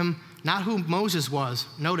telling him not who Moses was.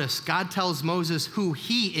 Notice, God tells Moses who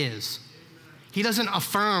he is. He doesn't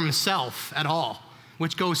affirm self at all,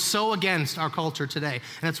 which goes so against our culture today.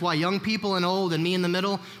 And that's why young people and old and me in the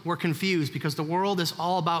middle, we're confused because the world is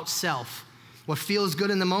all about self. What feels good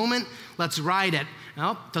in the moment, let's ride it.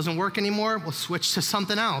 Nope, doesn't work anymore, we'll switch to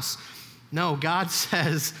something else. No, God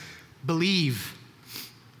says, believe.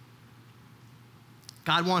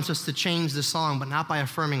 God wants us to change the song, but not by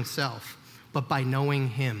affirming self, but by knowing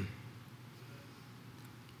him.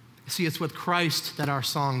 See, it's with Christ that our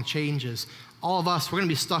song changes. All of us, we're going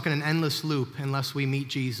to be stuck in an endless loop unless we meet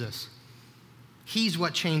Jesus. He's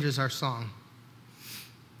what changes our song.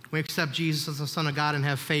 We accept Jesus as the Son of God and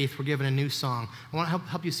have faith. We're given a new song. I want to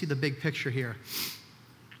help you see the big picture here.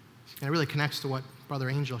 And it really connects to what Brother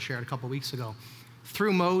Angel shared a couple weeks ago.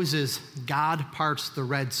 Through Moses, God parts the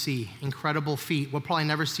Red Sea. Incredible feat. We'll probably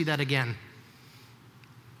never see that again.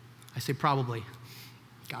 I say probably.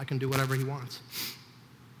 God can do whatever he wants.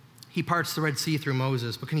 He parts the Red Sea through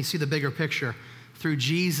Moses, but can you see the bigger picture? Through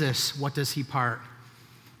Jesus, what does he part?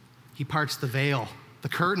 He parts the veil. The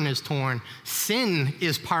curtain is torn. Sin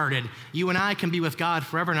is parted. You and I can be with God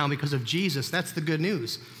forever now because of Jesus. That's the good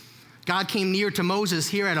news. God came near to Moses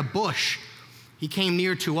here at a bush. He came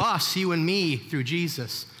near to us, you and me, through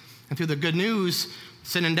Jesus. And through the good news,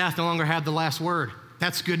 sin and death no longer have the last word.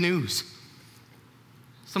 That's good news.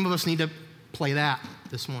 Some of us need to play that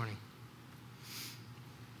this morning.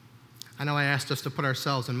 I know I asked us to put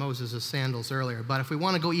ourselves in Moses' sandals earlier, but if we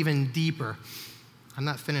want to go even deeper, I'm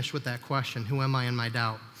not finished with that question, who am I in my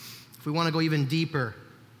doubt? If we want to go even deeper,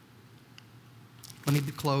 let me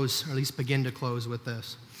close, or at least begin to close with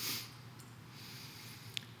this.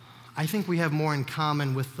 I think we have more in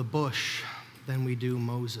common with the bush than we do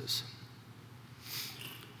Moses.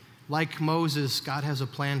 Like Moses, God has a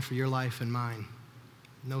plan for your life and mine.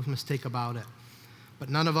 No mistake about it. But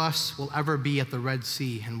none of us will ever be at the Red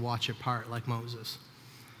Sea and watch it part like Moses.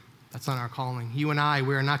 That's not our calling. You and I,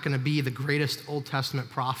 we're not going to be the greatest Old Testament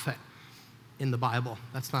prophet in the Bible.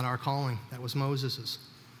 That's not our calling. That was Moses's.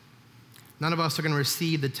 None of us are going to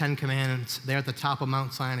receive the 10 Commandments there at the top of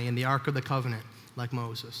Mount Sinai in the Ark of the Covenant like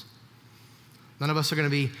Moses. None of us are going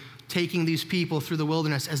to be taking these people through the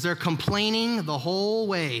wilderness as they're complaining the whole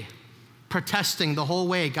way, protesting the whole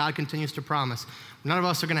way. God continues to promise. None of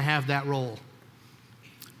us are going to have that role.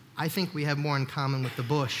 I think we have more in common with the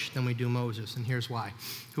bush than we do Moses, and here's why.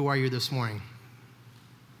 Who are you this morning?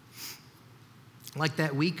 Like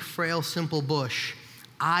that weak, frail, simple bush,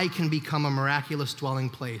 I can become a miraculous dwelling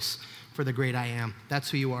place for the great I am.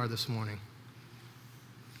 That's who you are this morning.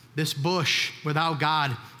 This bush, without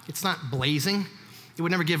God, it's not blazing. It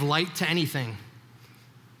would never give light to anything.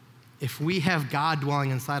 If we have God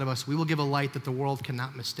dwelling inside of us, we will give a light that the world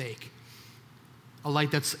cannot mistake. A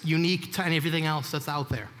light that's unique to everything else that's out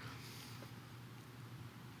there.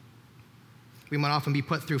 We might often be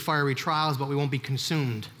put through fiery trials, but we won't be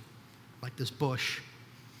consumed like this bush.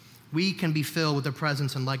 We can be filled with the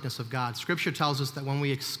presence and likeness of God. Scripture tells us that when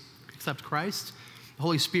we accept Christ, the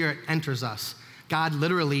Holy Spirit enters us. God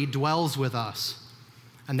literally dwells with us.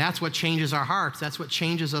 And that's what changes our hearts. That's what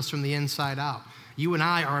changes us from the inside out. You and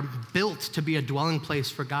I are built to be a dwelling place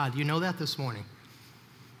for God. You know that this morning?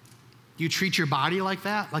 Do you treat your body like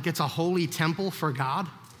that? Like it's a holy temple for God?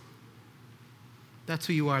 That's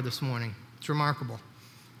who you are this morning. It's remarkable.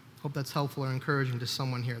 Hope that's helpful or encouraging to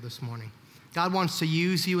someone here this morning. God wants to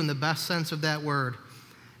use you in the best sense of that word.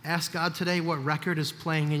 Ask God today what record is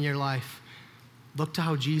playing in your life. Look to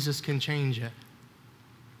how Jesus can change it.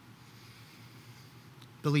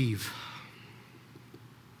 Believe.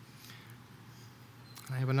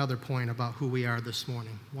 I have another point about who we are this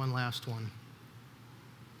morning. One last one.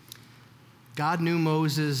 God knew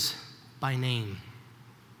Moses by name.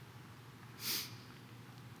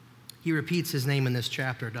 He repeats his name in this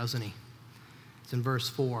chapter, doesn't he? It's in verse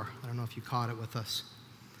 4. I don't know if you caught it with us.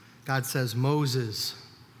 God says, Moses,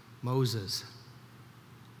 Moses.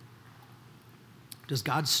 Does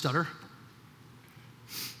God stutter?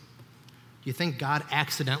 Do you think God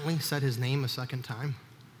accidentally said his name a second time?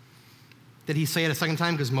 Did he say it a second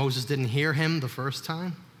time because Moses didn't hear him the first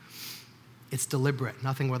time? It's deliberate.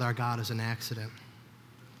 Nothing with our God is an accident.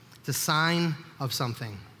 It's a sign of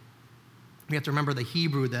something. We have to remember the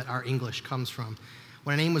Hebrew that our English comes from.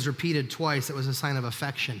 When a name was repeated twice, it was a sign of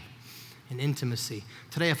affection and intimacy.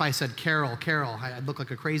 Today, if I said Carol, Carol, I'd look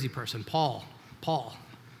like a crazy person. Paul, Paul.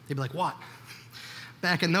 They'd be like, what?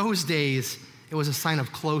 Back in those days, it was a sign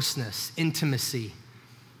of closeness, intimacy,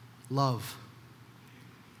 love.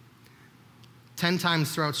 10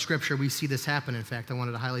 times throughout Scripture, we see this happen. In fact, I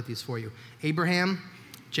wanted to highlight these for you. Abraham,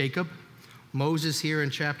 Jacob, Moses here in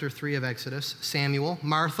chapter 3 of Exodus, Samuel,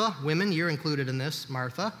 Martha, women, you're included in this,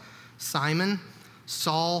 Martha, Simon,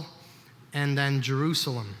 Saul, and then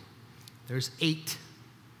Jerusalem. There's 8.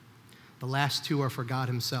 The last 2 are for God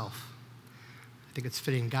himself. I think it's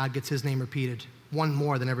fitting. God gets his name repeated, one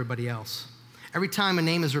more than everybody else. Every time a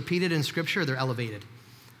name is repeated in Scripture, they're elevated.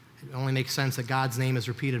 It only makes sense that God's name is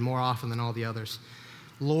repeated more often than all the others.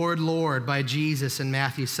 Lord, Lord, by Jesus in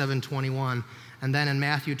Matthew 7:21. And then in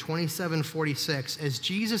Matthew 27:46, as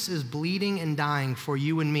Jesus is bleeding and dying for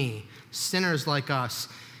you and me, sinners like us,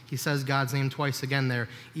 he says God's name twice again there.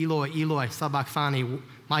 Eloi, Eloi, sabachthani.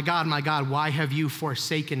 My God, why have you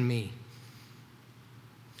forsaken me?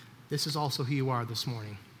 This is also who you are this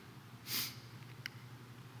morning.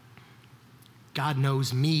 God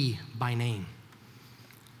knows me by name.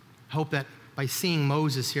 I hope that by seeing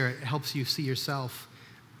Moses here, it helps you see yourself.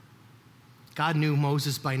 God knew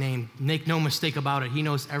Moses by name. Make no mistake about it. He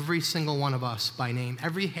knows every single one of us by name.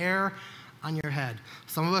 Every hair on your head.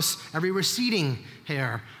 Some of us, every receding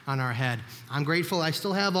hair on our head. I'm grateful I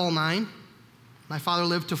still have all mine. My father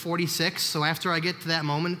lived to 46, so after I get to that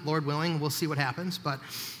moment, Lord willing, we'll see what happens. But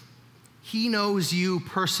he knows you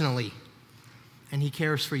personally, and he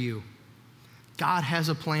cares for you. God has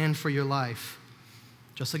a plan for your life,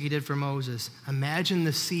 just like he did for Moses. Imagine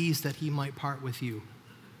the seas that he might part with you.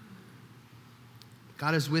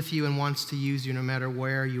 God is with you and wants to use you no matter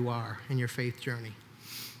where you are in your faith journey.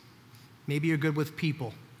 Maybe you're good with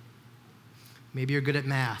people. Maybe you're good at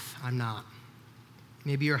math. I'm not.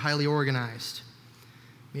 Maybe you're highly organized.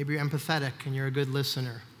 Maybe you're empathetic and you're a good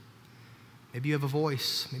listener. Maybe you have a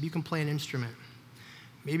voice. Maybe you can play an instrument.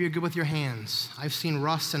 Maybe you're good with your hands. I've seen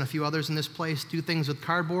Russ and a few others in this place do things with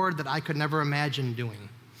cardboard that I could never imagine doing.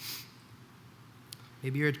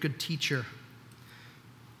 Maybe you're a good teacher.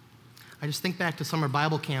 I just think back to summer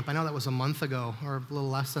Bible camp. I know that was a month ago, or a little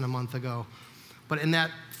less than a month ago. But in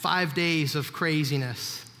that 5 days of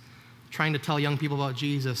craziness, trying to tell young people about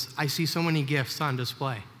Jesus, I see so many gifts on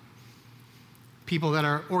display. People that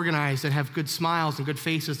are organized, that have good smiles and good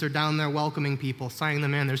faces. They're down there welcoming people, signing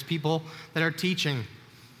them in. There's people that are teaching.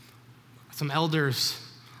 some elders,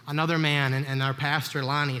 another man, and our pastor,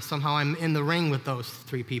 Lonnie. Somehow I'm in the ring with those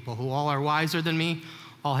three people who all are wiser than me,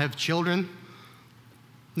 all have children,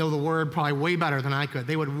 know the word probably way better than I could.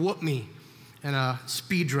 They would whoop me in a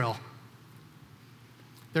speed drill.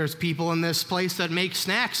 There's people in this place that make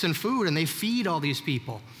snacks and food, and they feed all these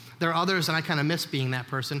people. There are others, and I kind of miss being that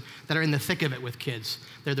person, that are in the thick of it with kids.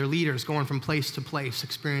 They're their leaders, going from place to place,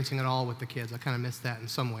 experiencing it all with the kids. I kind of miss that in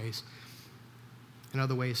some ways. In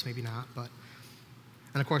other ways, maybe not.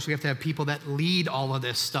 And of course, we have to have people that lead all of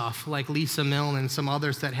this stuff, like Lisa Milne and some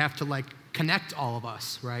others that have to connect all of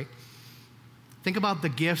us, right? Think about the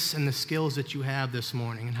gifts and the skills that you have this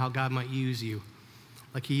morning and how God might use you,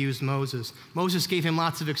 like he used Moses. Moses gave him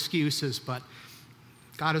lots of excuses, but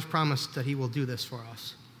God has promised that he will do this for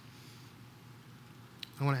us.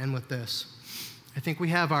 I want to end with this. I think we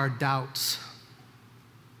have our doubts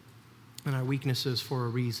and our weaknesses for a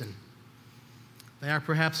reason. They are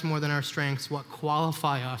perhaps more than our strengths what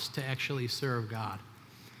qualify us to actually serve God,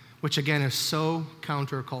 which again is so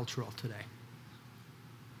countercultural today.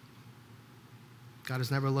 God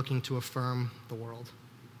is never looking to affirm the world.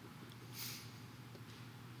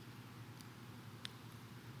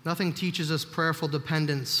 Nothing teaches us prayerful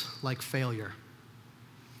dependence like failure.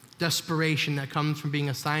 Desperation that comes from being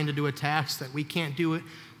assigned to do a task that we can't do it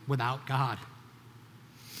without God.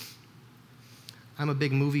 I'm a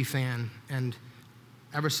big movie fan, and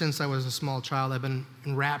ever since I was a small child, I've been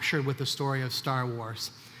enraptured with the story of Star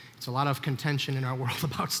Wars. It's a lot of contention in our world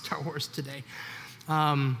about Star Wars today.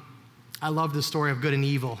 I love the story of good and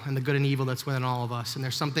evil and the good and evil that's within all of us. And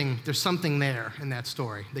there's something there in that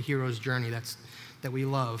story, the hero's journey that we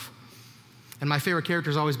love. And my favorite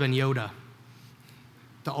character has always been Yoda,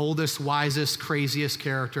 the oldest, wisest, craziest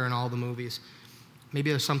character in all the movies.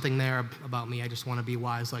 Maybe there's something there about me. I just want to be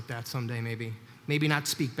wise like that someday, maybe. Maybe not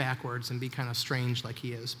speak backwards and be kind of strange like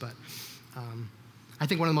he is. But I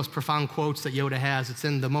think one of the most profound quotes that Yoda has, it's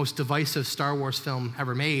in the most divisive Star Wars film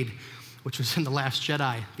ever made, which was in The Last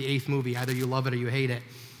Jedi, the 8th movie. Either you love it or you hate it.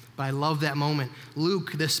 But I love that moment.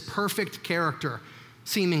 Luke, this perfect character,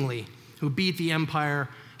 seemingly, who beat the Empire,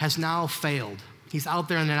 has now failed. He's out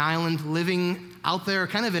there on an island, living out there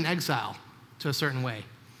kind of in exile to a certain way.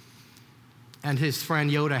 And his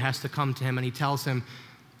friend Yoda has to come to him, and he tells him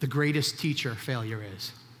the greatest teacher failure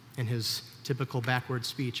is, in his typical backward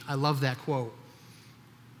speech. I love that quote.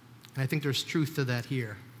 And I think there's truth to that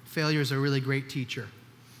here. Failure is a really great teacher.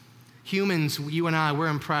 Humans, you and I, we're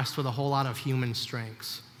impressed with a whole lot of human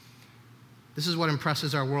strengths. This is what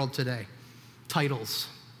impresses our world today. Titles,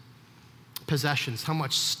 possessions, how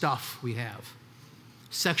much stuff we have.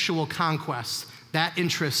 Sexual conquests, that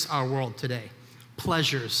interests our world today.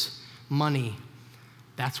 Pleasures, money,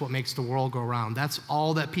 that's what makes the world go round. That's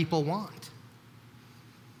all that people want.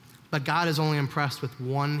 But God is only impressed with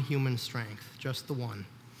one human strength, just the one,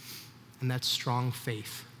 and that's strong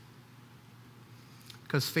faith.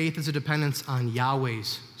 Because faith is a dependence on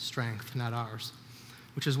Yahweh's strength, not ours.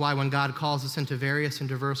 Which is why when God calls us into various and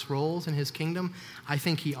diverse roles in his kingdom, I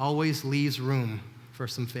think he always leaves room for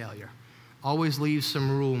some failure. Always leaves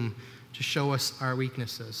some room to show us our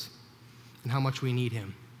weaknesses and how much we need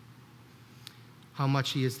him. How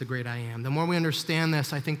much he is the great I am. The more we understand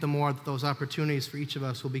this, I think the more that those opportunities for each of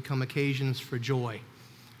us will become occasions for joy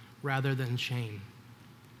rather than shame.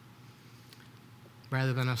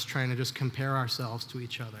 Rather than us trying to just compare ourselves to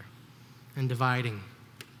each other and dividing.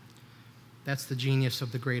 That's the genius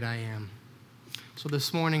of the great I am. So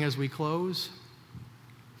this morning as we close,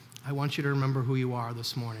 I want you to remember who you are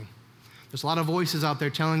this morning. There's a lot of voices out there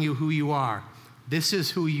telling you who you are. This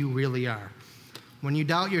is who you really are. When you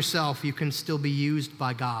doubt yourself, you can still be used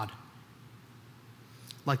by God.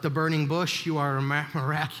 Like the burning bush, you are a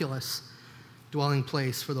miraculous dwelling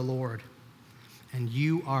place for the Lord. And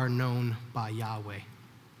you are known by Yahweh.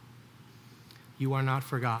 You are not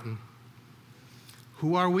forgotten.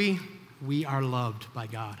 Who are we? We are loved by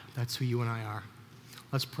God. That's who you and I are.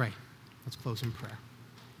 Let's pray. Let's close in prayer.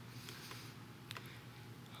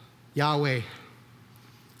 Yahweh,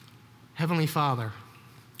 Heavenly Father,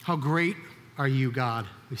 how great are you, God?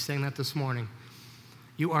 We sang that this morning.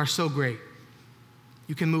 You are so great.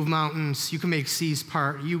 You can move mountains. You can make seas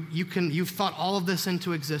part. You've thought all of this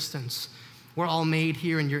into existence. We're all made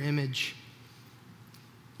here in your image.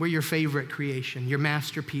 We're your favorite creation, your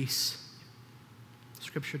masterpiece.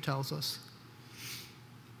 Scripture tells us.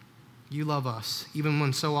 You love us, even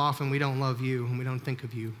when so often we don't love you and we don't think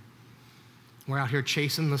of you. We're out here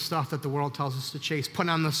chasing the stuff that the world tells us to chase, putting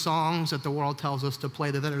on the songs that the world tells us to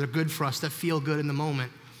play that are good for us, that feel good in the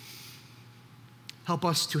moment. Help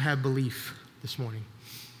us to have belief this morning.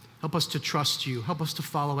 Help us to trust you. Help us to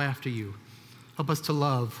follow after you. Help us to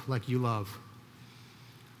love like you love.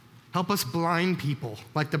 Help us blind people,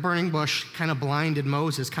 like the burning bush kind of blinded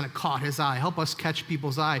Moses, kind of caught his eye. Help us catch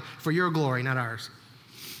people's eye for your glory, not ours.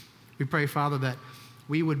 We pray, Father, that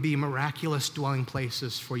we would be miraculous dwelling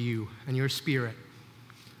places for you and your Spirit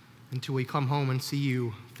until we come home and see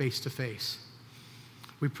you face to face.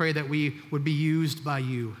 We pray that we would be used by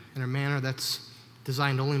you in a manner that's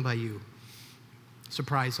designed only by you.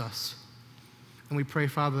 Surprise us. And we pray,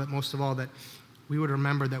 Father, that most of all, that we would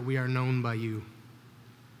remember that we are known by you.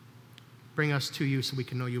 Bring us to you so we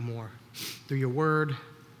can know you more. Through your word,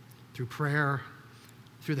 through prayer,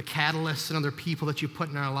 through the catalysts and other people that you put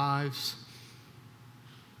in our lives.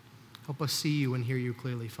 Help us see you and hear you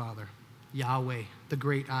clearly, Father. Yahweh, the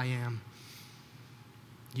great I am.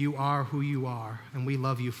 You are who you are, and we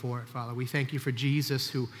love you for it, Father. We thank you for Jesus,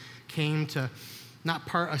 who came to not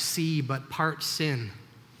part a sea, but part sin,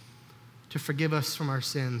 to forgive us from our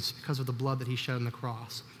sins because of the blood that he shed on the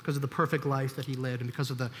cross, because of the perfect life that he lived, and because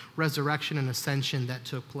of the resurrection and ascension that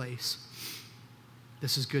took place.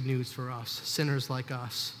 This is good news for us, sinners like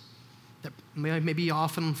us, that maybe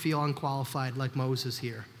often feel unqualified like Moses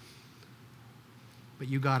here. But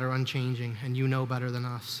you, God, are unchanging, and you know better than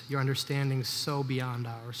us. Your understanding is so beyond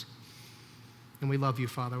ours. And we love you,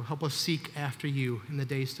 Father. Help us seek after you in the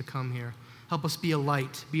days to come here. Help us be a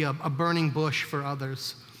light, be a burning bush for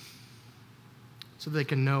others, so they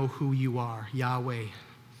can know who you are, Yahweh,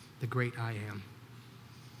 the great I am.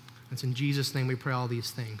 It's in Jesus' name we pray all these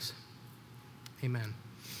things. Amen.